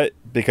pay cut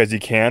because he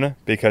can,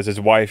 because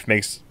his wife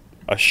makes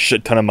a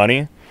shit ton of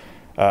money,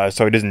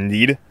 so he doesn't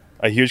need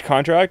a huge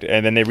contract,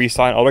 and then they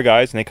re-sign all the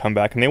guys and they come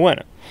back and they win.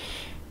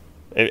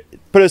 Put it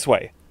this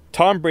way,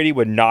 Tom Brady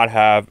would not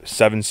have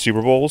 7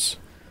 Super Bowls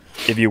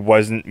if he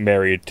wasn't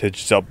married to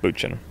Gisele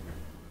Bündchen.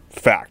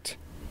 Fact.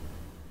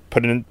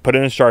 Put it in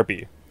a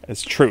Sharpie.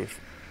 It's truth.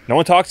 No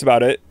one talks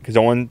about it because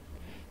no one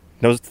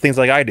knows things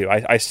like I do.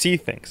 I see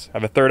things. I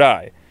have a third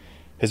eye.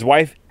 His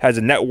wife has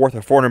a net worth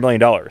of $400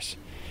 million.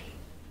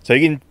 So he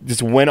can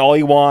just win all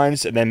he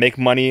wants and then make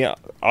money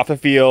off the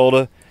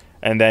field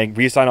and then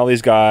re-sign all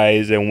these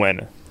guys and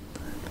win.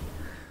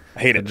 I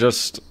hate it. It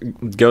just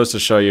goes to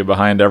show you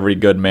behind every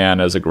good man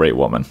is a great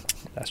woman.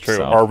 That's true.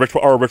 So. Or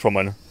a rich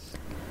woman.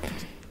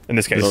 In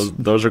this case,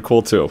 those are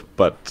cool too.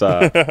 But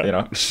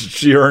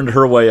she earned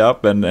her way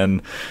up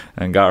and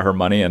got her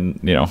money, and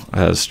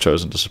has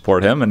chosen to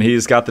support him. And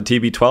he's got the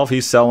TB12.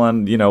 He's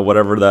selling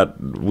whatever that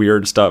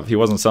weird stuff. He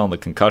wasn't selling the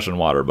concussion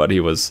water, but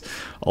he was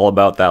all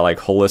about that like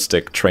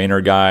holistic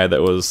trainer guy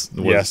that was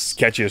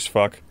sketchy as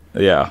fuck.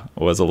 Yeah,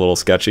 was a little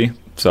sketchy.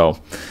 So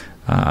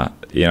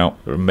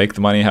make the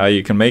money how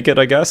you can make it,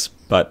 I guess.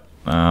 But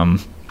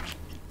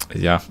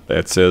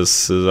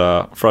it's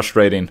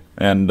frustrating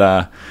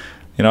and.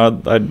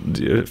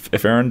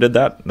 If Aaron did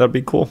that, that'd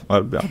be cool.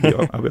 I'd be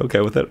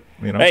okay with it.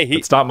 Hey,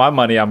 it's not my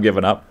money I'm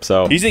giving up.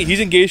 So he's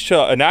engaged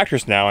to an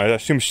actress now. I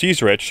assume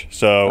she's rich.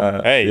 So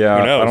who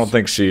knows? I don't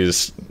think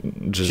she's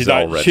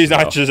Gisele rich. She's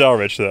not Gisele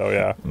rich though.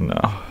 Yeah.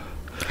 No.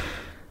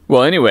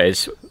 Well,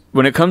 anyways,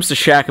 when it comes to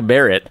Shaq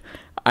Barrett,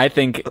 I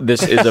think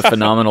this is a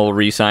phenomenal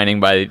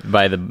re-signing by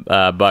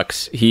the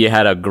Bucks. He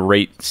had a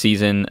great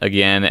season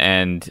again,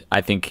 and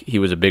I think he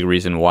was a big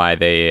reason why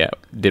they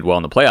did well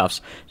in the playoffs.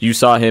 You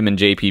saw him and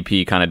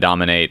JPP kind of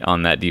dominate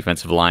on that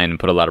defensive line and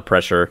put a lot of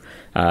pressure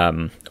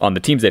on the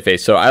teams they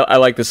faced. So I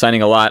like the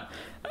signing a lot.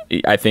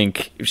 I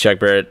think Shaq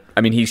Barrett.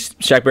 I mean,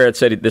 Shaq Barrett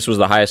said this was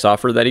the highest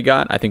offer that he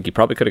got. I think he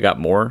probably could have got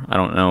more. I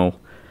don't know.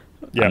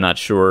 Yeah. I'm not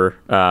sure.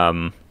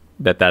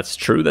 That's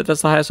true,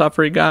 that's the highest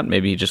offer he got.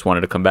 Maybe he just wanted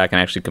to come back and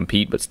actually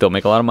compete but still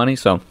make a lot of money.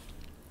 So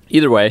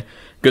either way,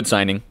 good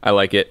signing. I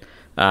like it.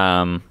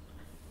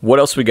 What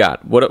else we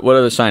got? What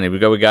other signing? We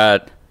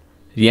got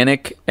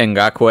Yannick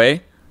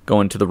Ngakoue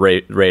going to the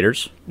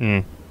Raiders.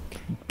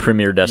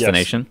 Premier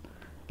destination. Yes.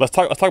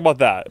 Let's talk about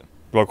that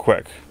real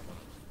quick.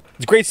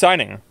 It's a great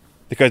signing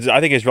because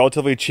I think it's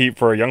relatively cheap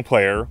for a young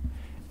player,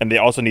 and they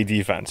also need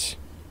defense.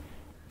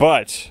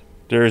 But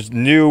there's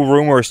new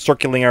rumors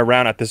circulating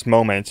around at this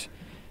moment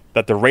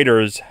that the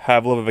Raiders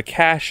have a little bit of a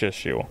cash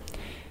issue.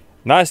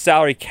 Not a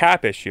salary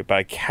cap issue, but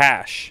a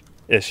cash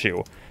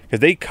issue. Because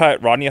they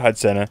cut Rodney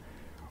Hudson,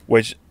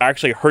 which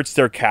actually hurts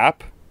their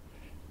cap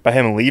by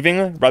him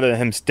leaving rather than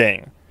him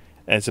staying.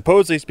 And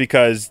supposedly it's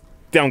because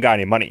they don't got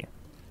any money.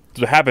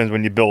 That's what happens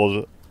when you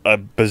build a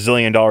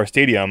bazillion-dollar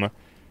stadium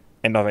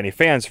and don't have any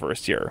fans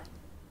first year.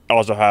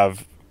 Also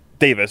have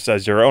Davis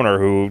as your owner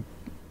who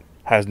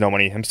has no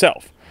money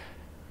himself.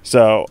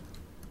 So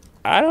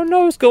I don't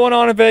know what's going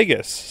on in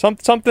Vegas.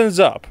 Something's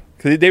up.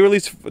 Because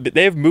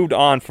they've moved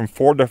on from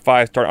 4 to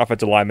 5 starting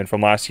offensive linemen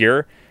from last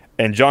year,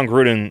 and John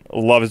Gruden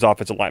loves his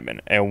offensive linemen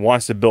and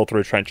wants to build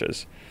through the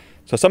trenches.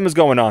 So something's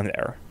going on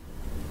there.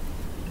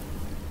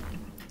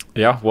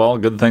 Yeah, well,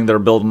 good thing they're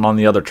building on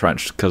the other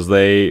trench because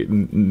they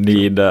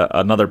need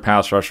another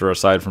pass rusher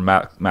aside from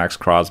Max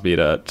Crosby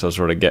to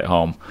sort of get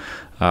home.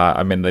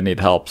 I mean, they need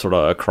help sort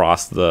of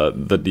across the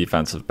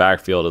defensive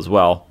backfield as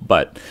well.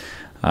 But,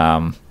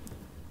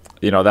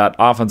 that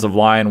offensive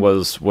line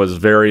was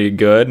very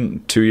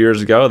good 2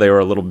 years ago. They were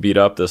a little beat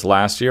up this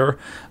last year,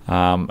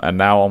 and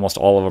now almost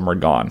all of them are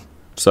gone.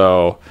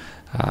 So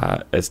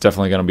it's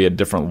definitely going to be a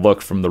different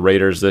look from the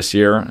Raiders this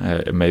year.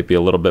 It may be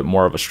a little bit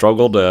more of a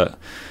struggle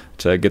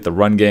to get the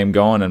run game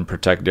going and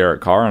protect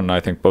Derek Carr, and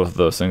I think both of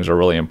those things are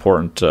really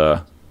important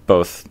to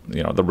both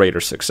the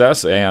Raiders'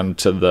 success and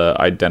to the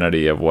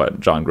identity of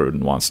what John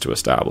Gruden wants to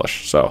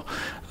establish. So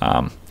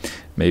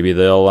maybe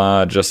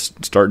they'll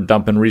just start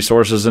dumping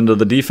resources into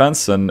the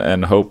defense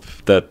and hope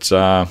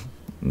that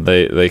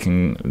they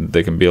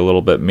can be a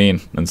little bit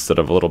mean instead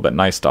of a little bit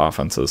nice to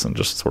offenses and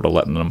just sort of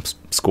letting them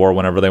score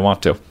whenever they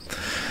want to.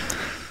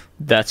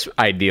 That's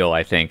ideal,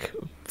 I think,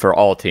 for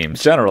all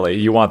teams. Generally,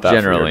 you want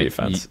that for your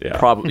defense.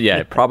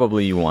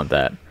 Probably you want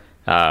that.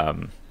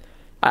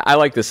 I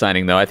like the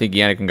signing, though. I think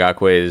Yannick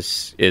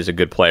Ngakoue is a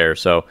good player.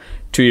 So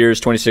 2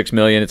 years, $26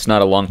 million. It's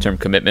not a long-term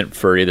commitment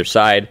for either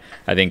side.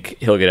 I think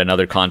he'll get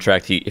another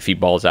contract. If he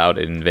balls out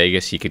in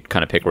Vegas, he could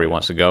kind of pick where he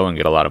wants to go and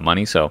get a lot of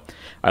money. So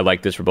I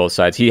like this for both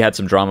sides. He had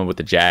some drama with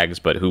the Jags,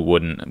 but who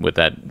wouldn't with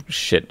that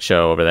shit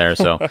show over there?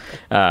 So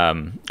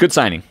good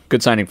signing.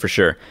 Good signing for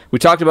sure. We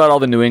talked about all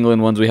the New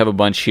England ones. We have a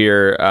bunch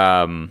here.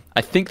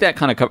 I think that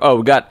kind of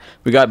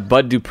we got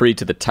Bud Dupree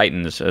to the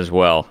Titans as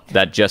well.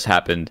 That just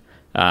happened.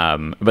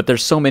 But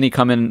there's so many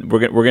coming.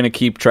 We're going to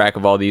keep track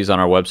of all these on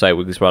our website,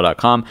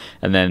 weeklysportal.com,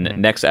 and then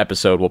next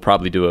episode we'll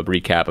probably do a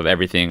recap of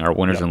everything, our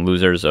winners and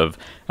losers of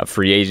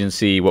free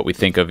agency, what we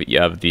think of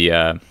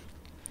the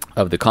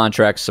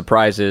contracts,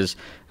 surprises,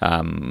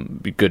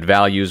 good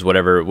values,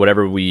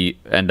 whatever we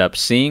end up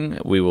seeing.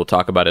 We will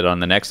talk about it on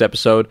the next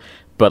episode.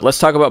 But let's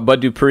talk about Bud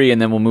Dupree, and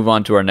then we'll move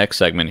on to our next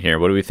segment here.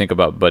 What do we think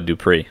about Bud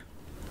Dupree?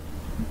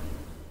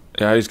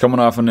 Yeah, he's coming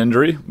off an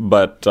injury,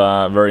 but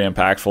very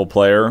impactful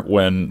player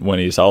when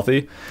he's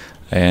healthy.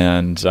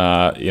 And,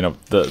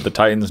 the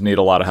Titans need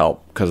a lot of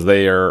help because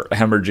they are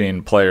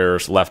hemorrhaging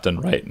players left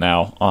and right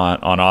now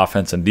on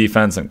offense and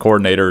defense and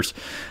coordinators.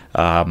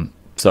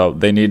 So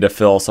they need to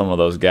fill some of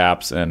those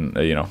gaps. And,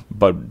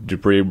 Bud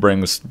Dupree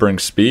brings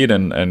speed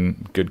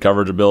and good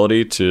coverage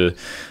ability to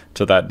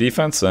that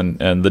defense,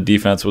 and the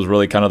defense was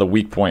really kind of the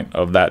weak point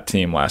of that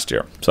team last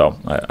year. So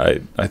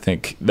I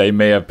think they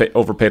may have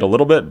overpaid a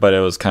little bit, but it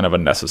was kind of a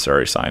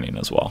necessary signing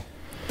as well.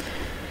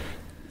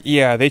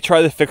 Yeah, they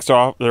tried to fix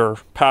their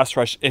pass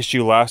rush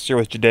issue last year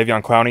with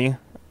Jadeveon Clowney.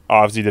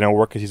 Obviously didn't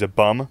work because he's a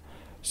bum.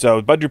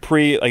 So Bud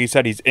Dupree, like you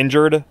said, he's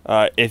injured.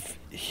 If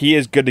he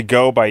is good to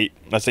go by,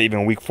 let's say,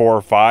 even week 4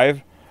 or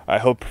 5,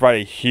 he'll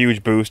provide a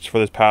huge boost for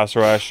this pass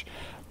rush.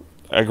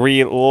 I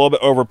agree, a little bit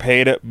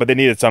overpaid, but they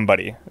needed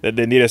somebody.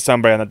 They needed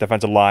somebody on that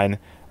defensive line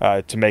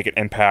to make an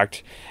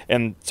impact.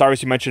 And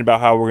Cyrus, you mentioned about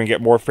how we're going to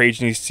get more free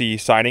agency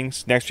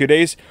signings next few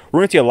days. We're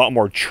going to see a lot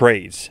more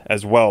trades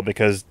as well,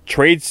 because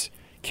trades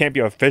can't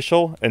be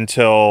official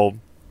until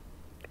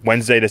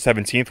Wednesday the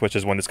 17th, which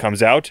is when this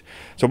comes out.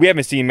 So we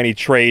haven't seen many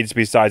trades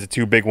besides the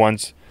 2 big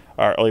ones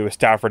earlier with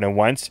Stafford and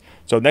Wentz.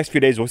 So next few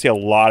days, we'll see a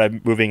lot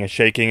of moving and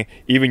shaking.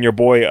 Even your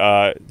boy,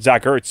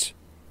 Zach Ertz,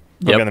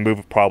 we're going to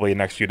move probably in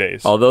the next few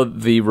days. Although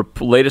the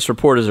latest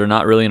reporters are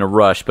not really in a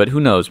rush, but who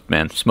knows,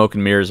 man? Smoke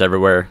and mirrors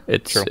everywhere.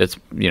 It's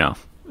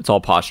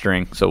all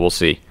posturing, so we'll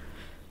see.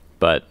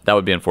 But that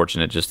would be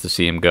unfortunate just to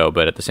see him go.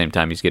 But at the same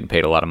time, he's getting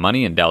paid a lot of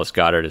money, and Dallas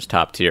Goedert is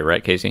top tier,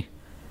 right, Casey?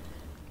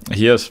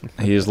 He is.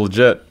 He is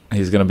legit.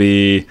 He's going to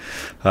be,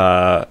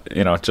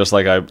 just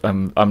like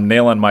I'm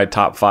nailing my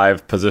top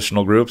 5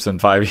 positional groups in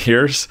 5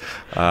 years.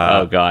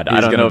 Oh God,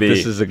 I don't know if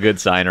this is a good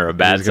sign or a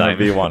bad sign. He's going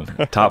to be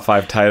one top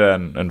 5 tight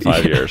end in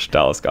 5 years.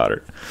 Dallas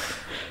Goedert.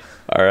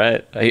 All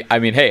right. I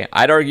mean, hey,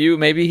 I'd argue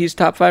maybe he's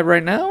top 5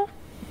 right now.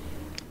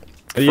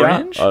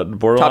 Fringe? Yeah,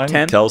 borderline. Top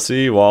 10.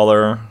 Kelsey,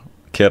 Waller,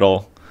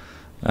 Kittle,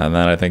 and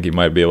then I think he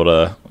might be able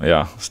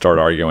to start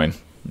arguing,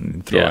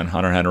 throw in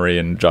Hunter Henry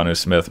and Jonnu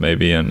Smith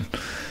maybe, and.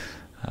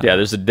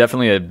 There's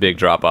definitely a big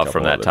drop-off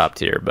from that top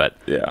tier. But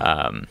do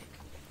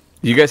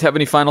you guys have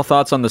any final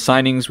thoughts on the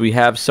signings we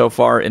have so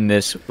far in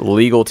this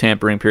legal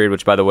tampering period,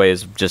 which, by the way,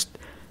 is just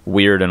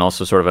weird and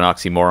also sort of an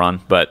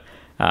oxymoron? But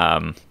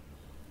do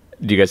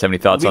you guys have any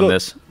thoughts on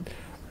this?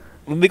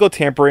 Legal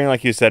tampering,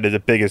 like you said, is the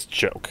biggest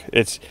joke.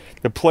 It's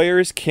the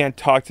players can't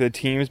talk to the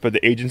teams, but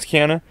the agents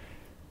can.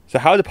 So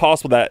how is it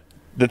possible that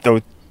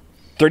the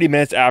 30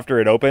 minutes after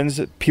it opens,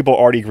 people are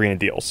already agreeing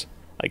to deals?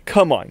 Like,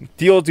 come on,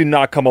 deals do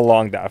not come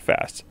along that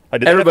fast.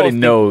 Like, Everybody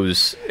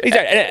knows.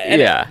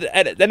 Exactly.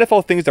 And the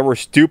NFL thinks that we're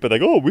stupid.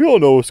 Like, oh, we all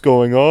know what's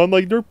going on.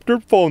 Like, they're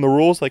following the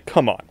rules. Like,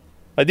 come on.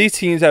 Like, these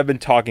teams have been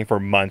talking for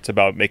months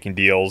about making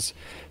deals.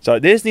 So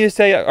they just need to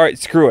say, all right,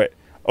 screw it.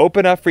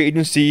 Open up free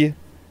agency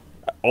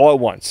all at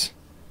once.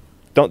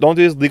 Don't do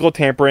this legal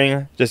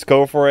tampering. Just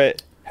go for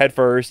it head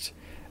first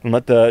and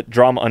let the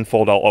drama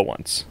unfold all at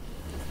once.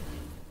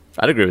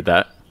 I'd agree with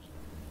that.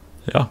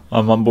 Yeah,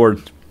 I'm on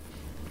board.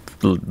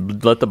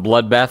 Let the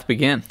bloodbath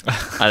begin.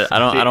 I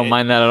don't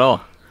mind that at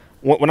all.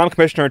 When I'm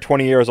commissioner in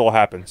 20 years, it'll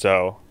happen.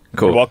 So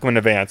Cool. You're welcome in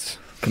advance.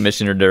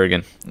 Commissioner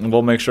Durgan.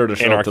 We'll make sure to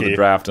show up to the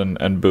draft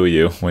and boo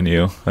you when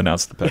you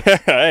announce the pick.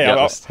 Hey,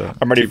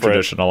 I'm ready for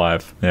tradition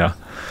alive. Yeah.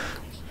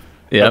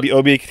 Yeah.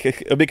 It'll be a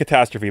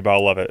catastrophe, but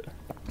I'll love it.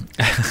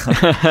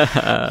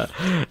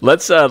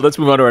 Let's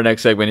move on to our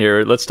next segment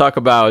here. Let's talk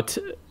about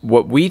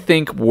what we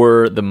think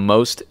were the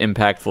most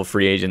impactful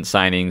free agent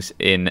signings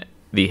in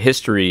the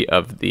history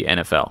of the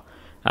NFL.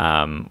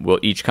 We'll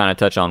each kind of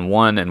touch on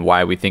one and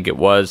why we think it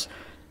was,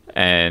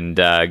 and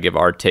give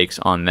our takes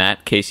on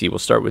that. Casey, we'll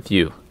start with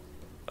you.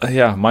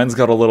 Yeah, mine's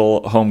got a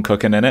little home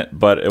cooking in it,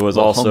 but it was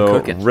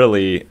also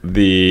really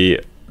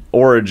the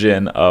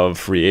origin of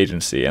free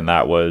agency, and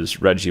that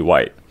was Reggie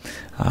White.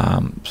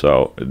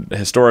 So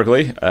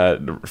historically,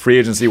 free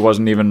agency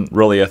wasn't even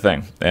really a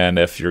thing. And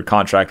if your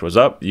contract was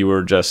up, you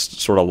were just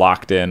sort of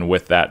locked in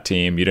with that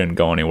team. You didn't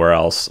go anywhere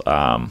else.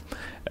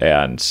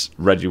 And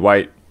Reggie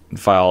White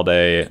filed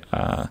a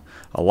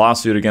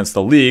lawsuit against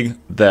the league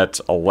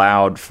that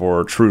allowed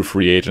for true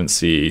free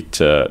agency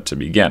to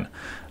begin.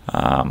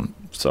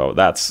 So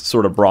that's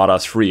sort of brought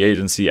us free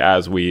agency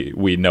as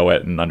we know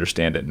it and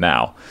understand it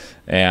now.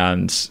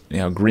 And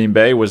Green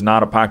Bay was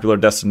not a popular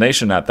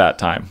destination at that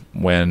time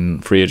when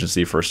free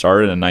agency first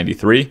started in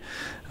 '93.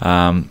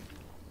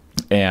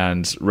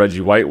 And Reggie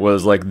White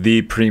was like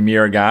the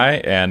premier guy,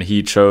 and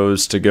he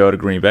chose to go to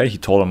Green Bay. He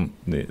told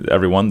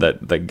everyone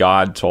that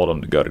God told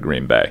him to go to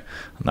Green Bay,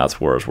 and that's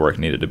where his work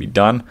needed to be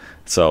done.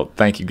 So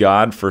thank you,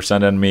 God, for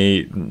sending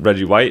me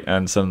Reggie White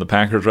and sending the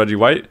Packers Reggie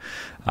White,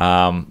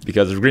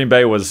 because Green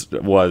Bay was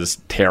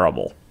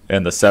terrible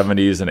in the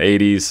 70s and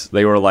 80s.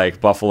 They were like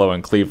Buffalo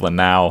and Cleveland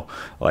now.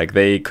 Like,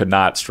 they could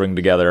not string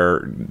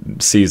together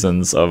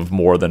seasons of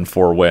more than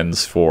 4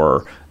 wins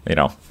for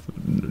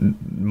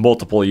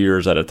multiple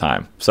years at a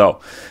time. So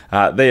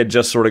they had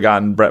just sort of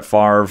gotten Brett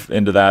Favre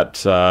into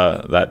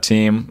that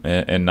team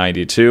in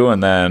 '92,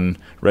 and then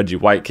Reggie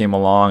White came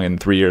along, and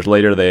 3 years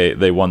later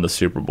they won the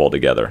Super Bowl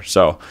together.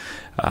 So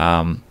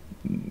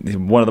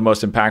one of the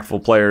most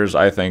impactful players,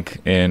 I think,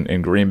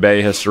 in Green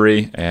Bay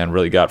history, and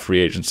really got free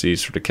agency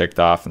sort of kicked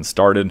off and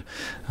started.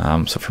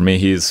 So for me,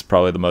 he's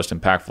probably the most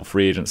impactful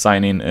free agent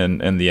signing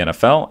in the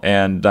NFL.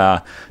 And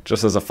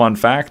just as a fun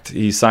fact,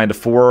 he signed a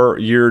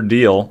 4-year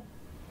deal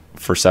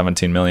for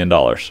 $17 million.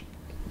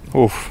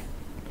 Oof.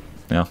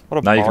 Yeah.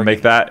 Now you can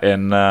make that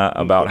in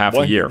about half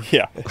a year.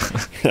 Yeah.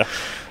 Yeah.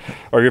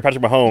 Or you're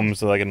Patrick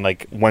Mahomes, like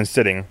in one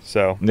sitting.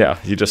 So yeah,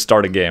 you just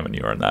start a game and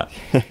you earn that.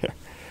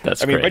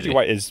 That's crazy. Reggie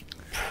White is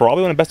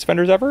probably one of the best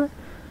defenders ever,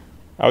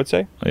 I would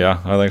say. Yeah,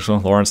 I think so.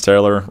 Lawrence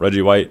Taylor,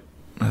 Reggie White,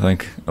 I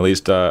think at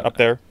least up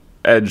there.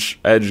 Edge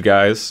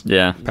guys.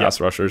 Yeah. Pass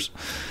rushers.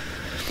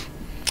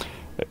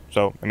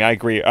 So, I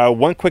agree.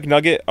 One quick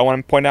nugget I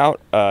want to point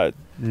out,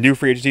 new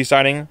free agency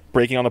signing,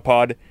 breaking on the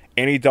pod,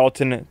 Andy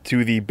Dalton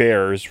to the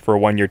Bears for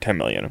 1 year, $10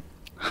 million.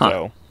 Huh.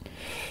 So,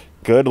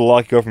 good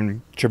luck. Go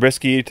from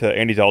Trubisky to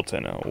Andy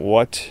Dalton.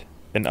 What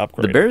an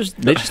upgrade. The Bears,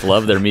 they just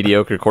love their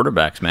mediocre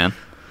quarterbacks, man.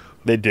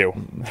 They do.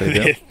 They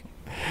do.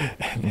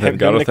 They've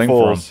got a thing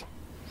for them.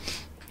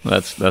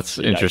 That's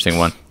an interesting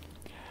one.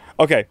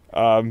 Okay,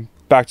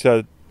 back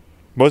to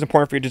most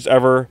important free agents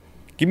ever.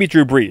 Give me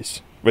Drew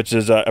Brees, which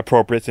is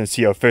appropriate since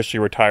he officially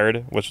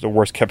retired, which is the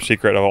worst kept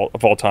secret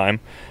of all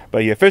time.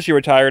 But he officially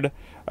retired.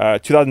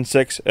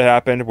 2006 it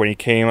happened when he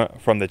came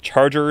from the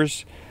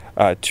Chargers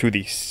to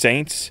the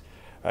Saints.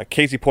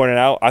 Casey pointed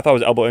out, I thought it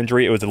was an elbow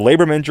injury. It was a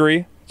labrum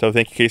injury. So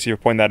thank you, Casey, for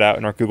pointing that out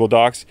in our Google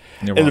Docs.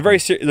 It's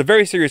a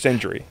very serious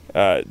injury.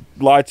 A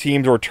lot of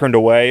teams were turned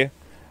away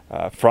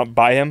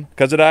by him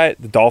because of that.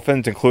 The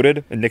Dolphins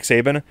included, and Nick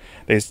Saban.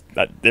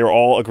 They were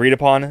all agreed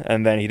upon,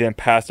 and then he didn't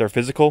pass their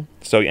physical,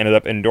 so he ended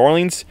up in New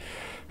Orleans,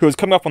 who was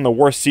coming up on the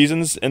worst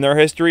seasons in their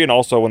history and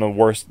also one of the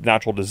worst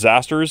natural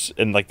disasters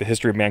in the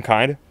history of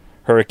mankind,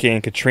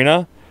 Hurricane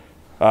Katrina.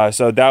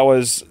 So that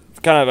was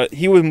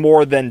he was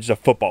more than just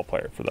a football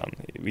player for them.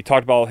 We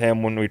talked about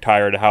him when we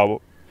retired,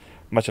 how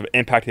much of an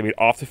impact he made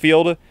off the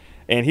field,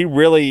 and he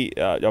really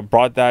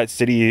brought that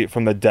city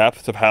from the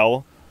depths of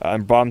hell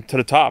and brought them to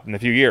the top in a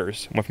few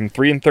years. Went from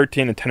 3-13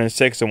 to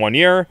 10-6 in 1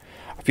 year.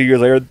 A few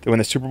years later, they won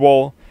the Super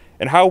Bowl.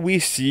 And how we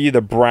see the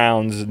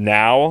Browns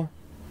now,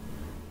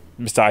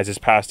 besides this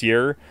past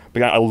year,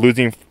 began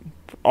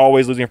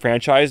always losing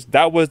franchise.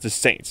 That was the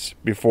Saints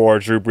before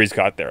Drew Brees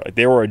got there.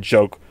 They were a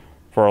joke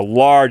for a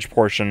large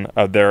portion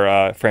of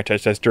their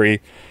franchise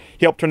history.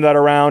 He helped turn that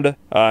around.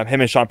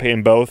 Him and Sean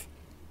Payton both.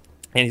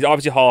 And he's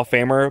obviously a Hall of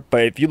Famer,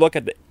 but if you look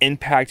at the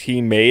impact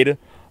he made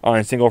on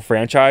a single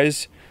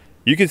franchise,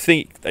 you could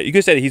say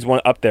that he's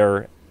one up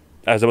there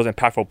as the most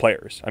impactful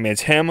players. I mean,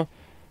 it's him,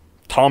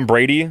 Tom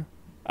Brady.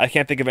 I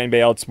can't think of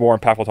anybody else more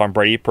impactful than Tom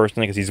Brady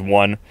personally because he's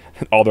won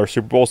all their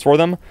Super Bowls for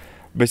them.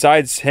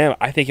 Besides him,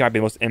 I think he might be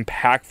the most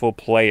impactful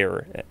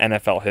player in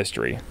NFL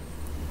history.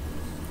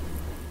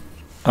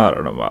 I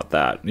don't know about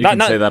that. You can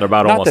say that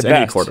about almost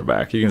any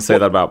quarterback. You can say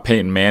that about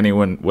Peyton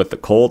Manning with the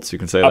Colts. You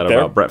can say that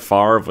about Brett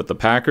Favre with the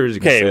Packers. You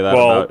can say that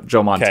about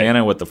Joe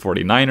Montana with the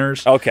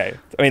 49ers. Okay.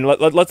 I mean,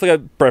 let's look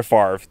at Brett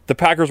Favre. The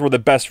Packers were the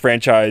best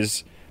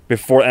franchise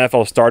before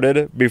NFL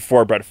started,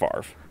 before Brett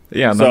Favre.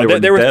 Yeah, and so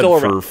they were dead still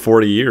for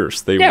 40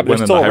 years. They went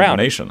into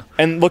hibernation.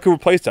 And look who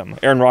replaced them,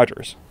 Aaron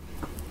Rodgers.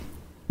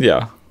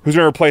 Yeah. Who's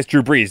going to replace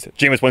Drew Brees?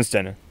 Jameis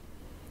Winston.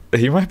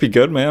 He might be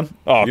good, man.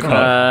 Oh, come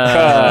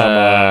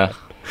on.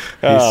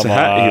 He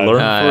learned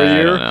for a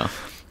year.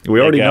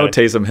 We already know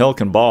Taysom Hill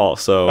can ball,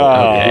 so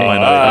he might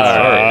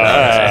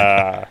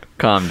not.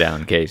 Calm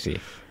down,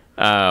 Casey.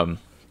 Well,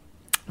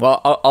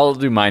 I'll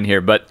do mine here,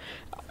 but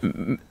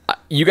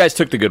you guys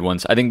took the good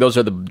ones. I think those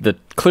are the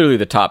clearly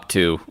the top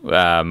two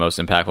most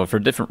impactful for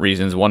different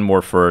reasons. One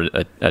more for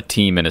a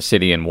team in a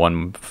city, and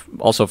one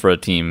also for a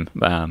team,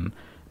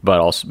 but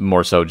also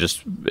more so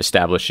just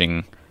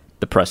establishing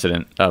the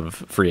precedent of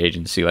free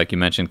agency, like you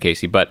mentioned,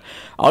 Casey. But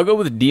I'll go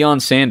with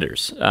Deion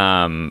Sanders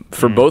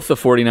for both the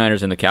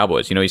 49ers and the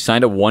Cowboys. You know, he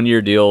signed a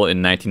one-year deal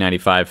in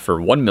 1995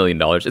 for $1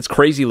 million. It's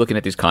crazy looking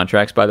at these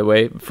contracts, by the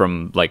way,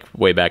 from like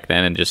way back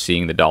then and just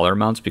seeing the dollar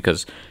amounts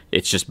because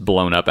it's just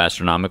blown up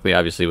astronomically.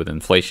 Obviously, with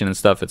inflation and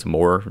stuff, it's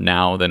more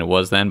now than it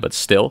was then, but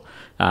still,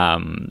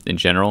 in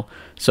general.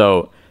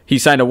 So he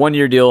signed a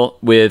one-year deal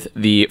with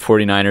the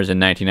 49ers in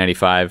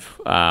 1995,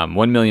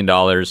 $1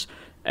 million.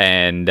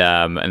 And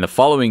the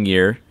following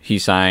year, he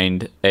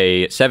signed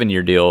a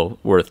 7-year deal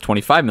worth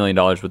 $25 million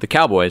with the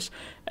Cowboys,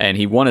 and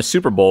he won a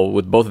Super Bowl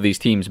with both of these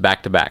teams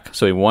back-to-back.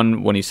 So he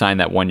won when he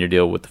signed that 1-year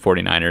deal with the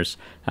 49ers,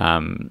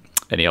 and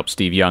he helped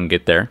Steve Young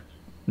get there.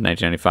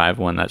 1995,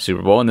 won that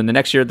Super Bowl. And then the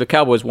next year, the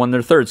Cowboys won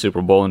their third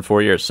Super Bowl in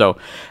 4 years. So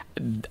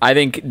I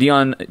think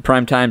Deion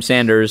Primetime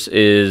Sanders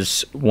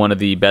is one of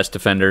the best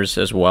defenders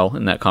as well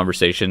in that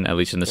conversation, at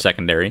least in the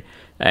secondary.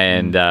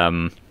 And,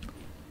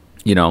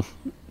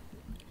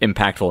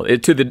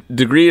 impactful. To the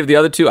degree of the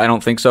other two, I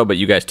don't think so, but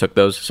you guys took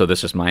those, so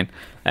this is mine,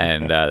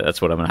 and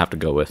that's what I'm going to have to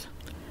go with.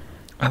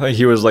 I think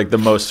he was like the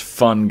most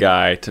fun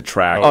guy to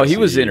track. Oh, he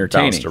was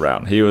entertaining.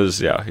 Around. He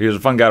was a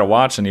fun guy to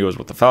watch, and he was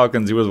with the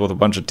Falcons. He was with a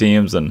bunch of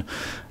teams, and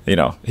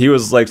he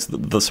was like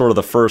the sort of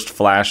the first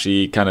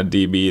flashy kind of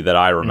DB that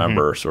I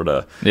remember, sort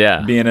of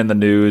being in the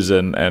news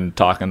and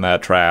talking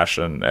that trash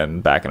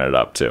and backing it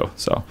up too.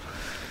 So.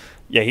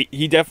 Yeah,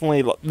 he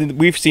definitely.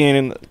 We've seen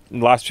in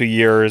the last few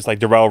years like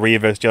Darrelle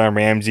Revis, Jalen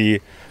Ramsey,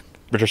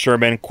 Richard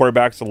Sherman,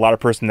 quarterbacks, a lot of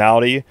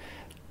personality.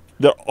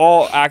 They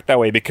all act that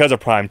way because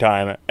of prime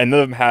time, and none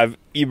of them have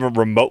even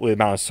remotely the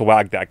amount of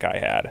swag that guy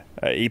had.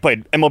 He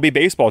played MLB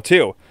baseball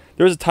too.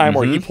 There was a time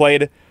where he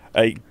played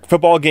a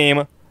football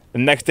game, the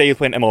next day he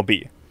played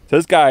MLB. So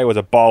this guy was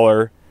a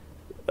baller,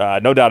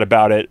 no doubt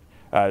about it.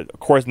 Of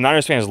course,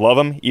 Niners fans love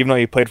him, even though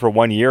he played for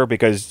 1 year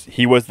because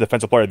he was the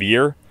defensive player of the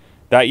year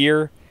that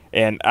year.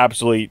 And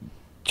absolutely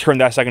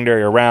turned that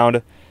secondary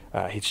around.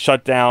 He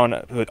shut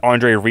down with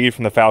Andre Reed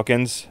from the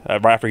Falcons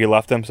right after he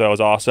left them, so that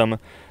was awesome.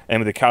 And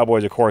with the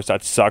Cowboys, of course,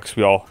 that sucks.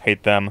 We all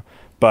hate them.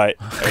 But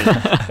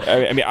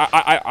I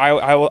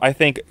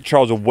think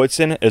Charles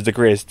Woodson is the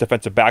greatest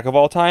defensive back of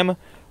all time.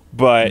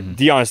 But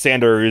Deion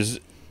Sanders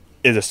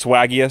is the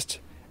swaggiest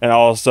and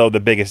also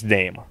the biggest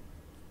name.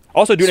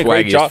 Also doing a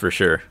great job for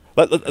sure.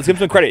 Let's give him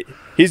some credit.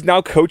 He's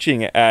now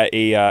coaching at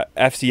a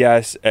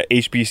FCS at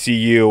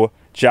HBCU.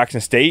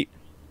 Jackson State,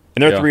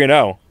 and they're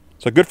 3-0.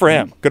 So good for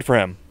him. Good for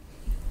him.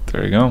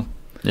 There you go.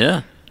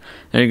 Yeah,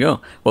 there you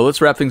go. Well, let's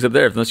wrap things up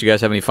there. Unless you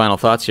guys have any final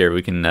thoughts here,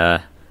 we can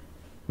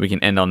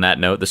end on that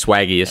note. The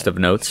swaggiest of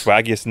notes.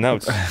 Swaggiest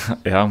notes.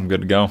 Yeah, I'm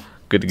good to go.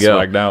 Good to go.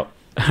 Swagged out.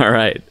 All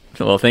right.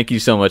 Well, thank you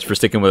so much for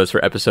sticking with us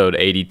for episode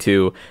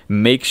 82.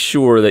 Make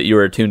sure that you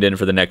are tuned in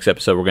for the next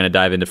episode. We're going to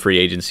dive into free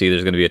agency.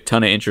 There's going to be a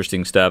ton of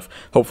interesting stuff,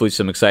 hopefully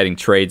some exciting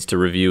trades to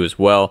review as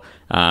well.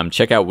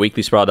 Check out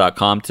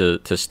weeklyspiral.com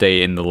to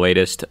stay in the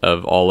latest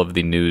of all of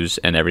the news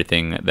and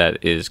everything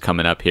that is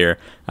coming up here.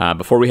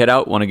 Before we head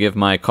out, I want to give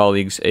my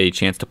colleagues a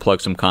chance to plug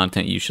some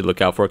content you should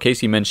look out for.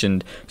 Casey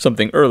mentioned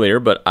something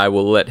earlier, but I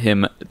will let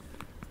him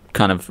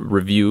kind of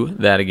review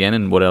that again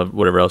and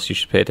whatever else you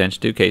should pay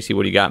attention to. Casey,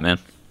 what do you got, man?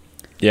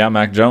 Yeah,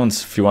 Mac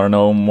Jones. If you want to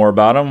know more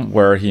about him,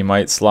 where he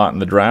might slot in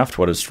the draft,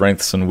 what his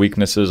strengths and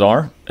weaknesses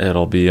are,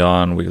 it'll be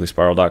on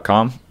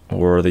weeklyspiral.com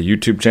or the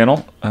YouTube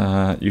channel,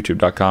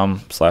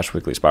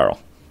 youtube.com/weeklyspiral.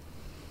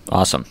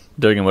 Awesome.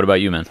 Durgan, what about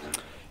you, man?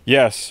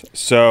 Yes.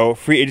 So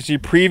free agency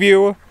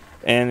preview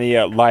and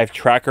the live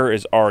tracker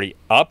is already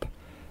up.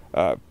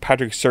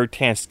 Patrick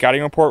Surtain's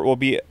scouting report will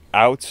be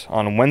out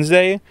on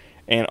Wednesday.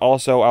 And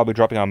also I'll be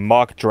dropping a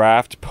mock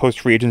draft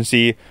post-free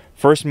agency.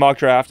 First mock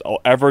draft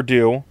I'll ever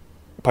do.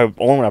 Probably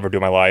only one I'll ever do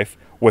in my life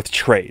with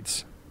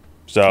trades.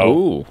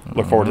 So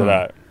look forward to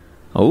that.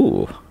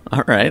 Oh,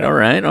 all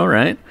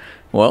right.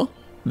 Well,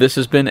 This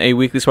has been a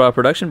Weekly Swallow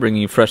production,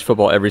 bringing you fresh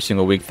football every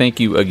single week. Thank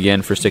you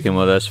again for sticking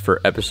with us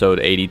for episode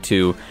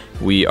 82.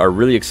 We are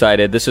really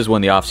excited. This is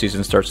when the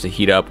offseason starts to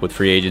heat up with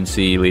free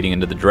agency leading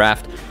into the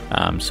draft.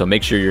 So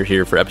make sure you're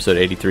here for episode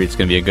 83. It's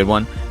going to be a good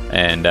one.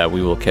 And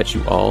we will catch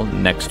you all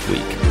next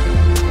week.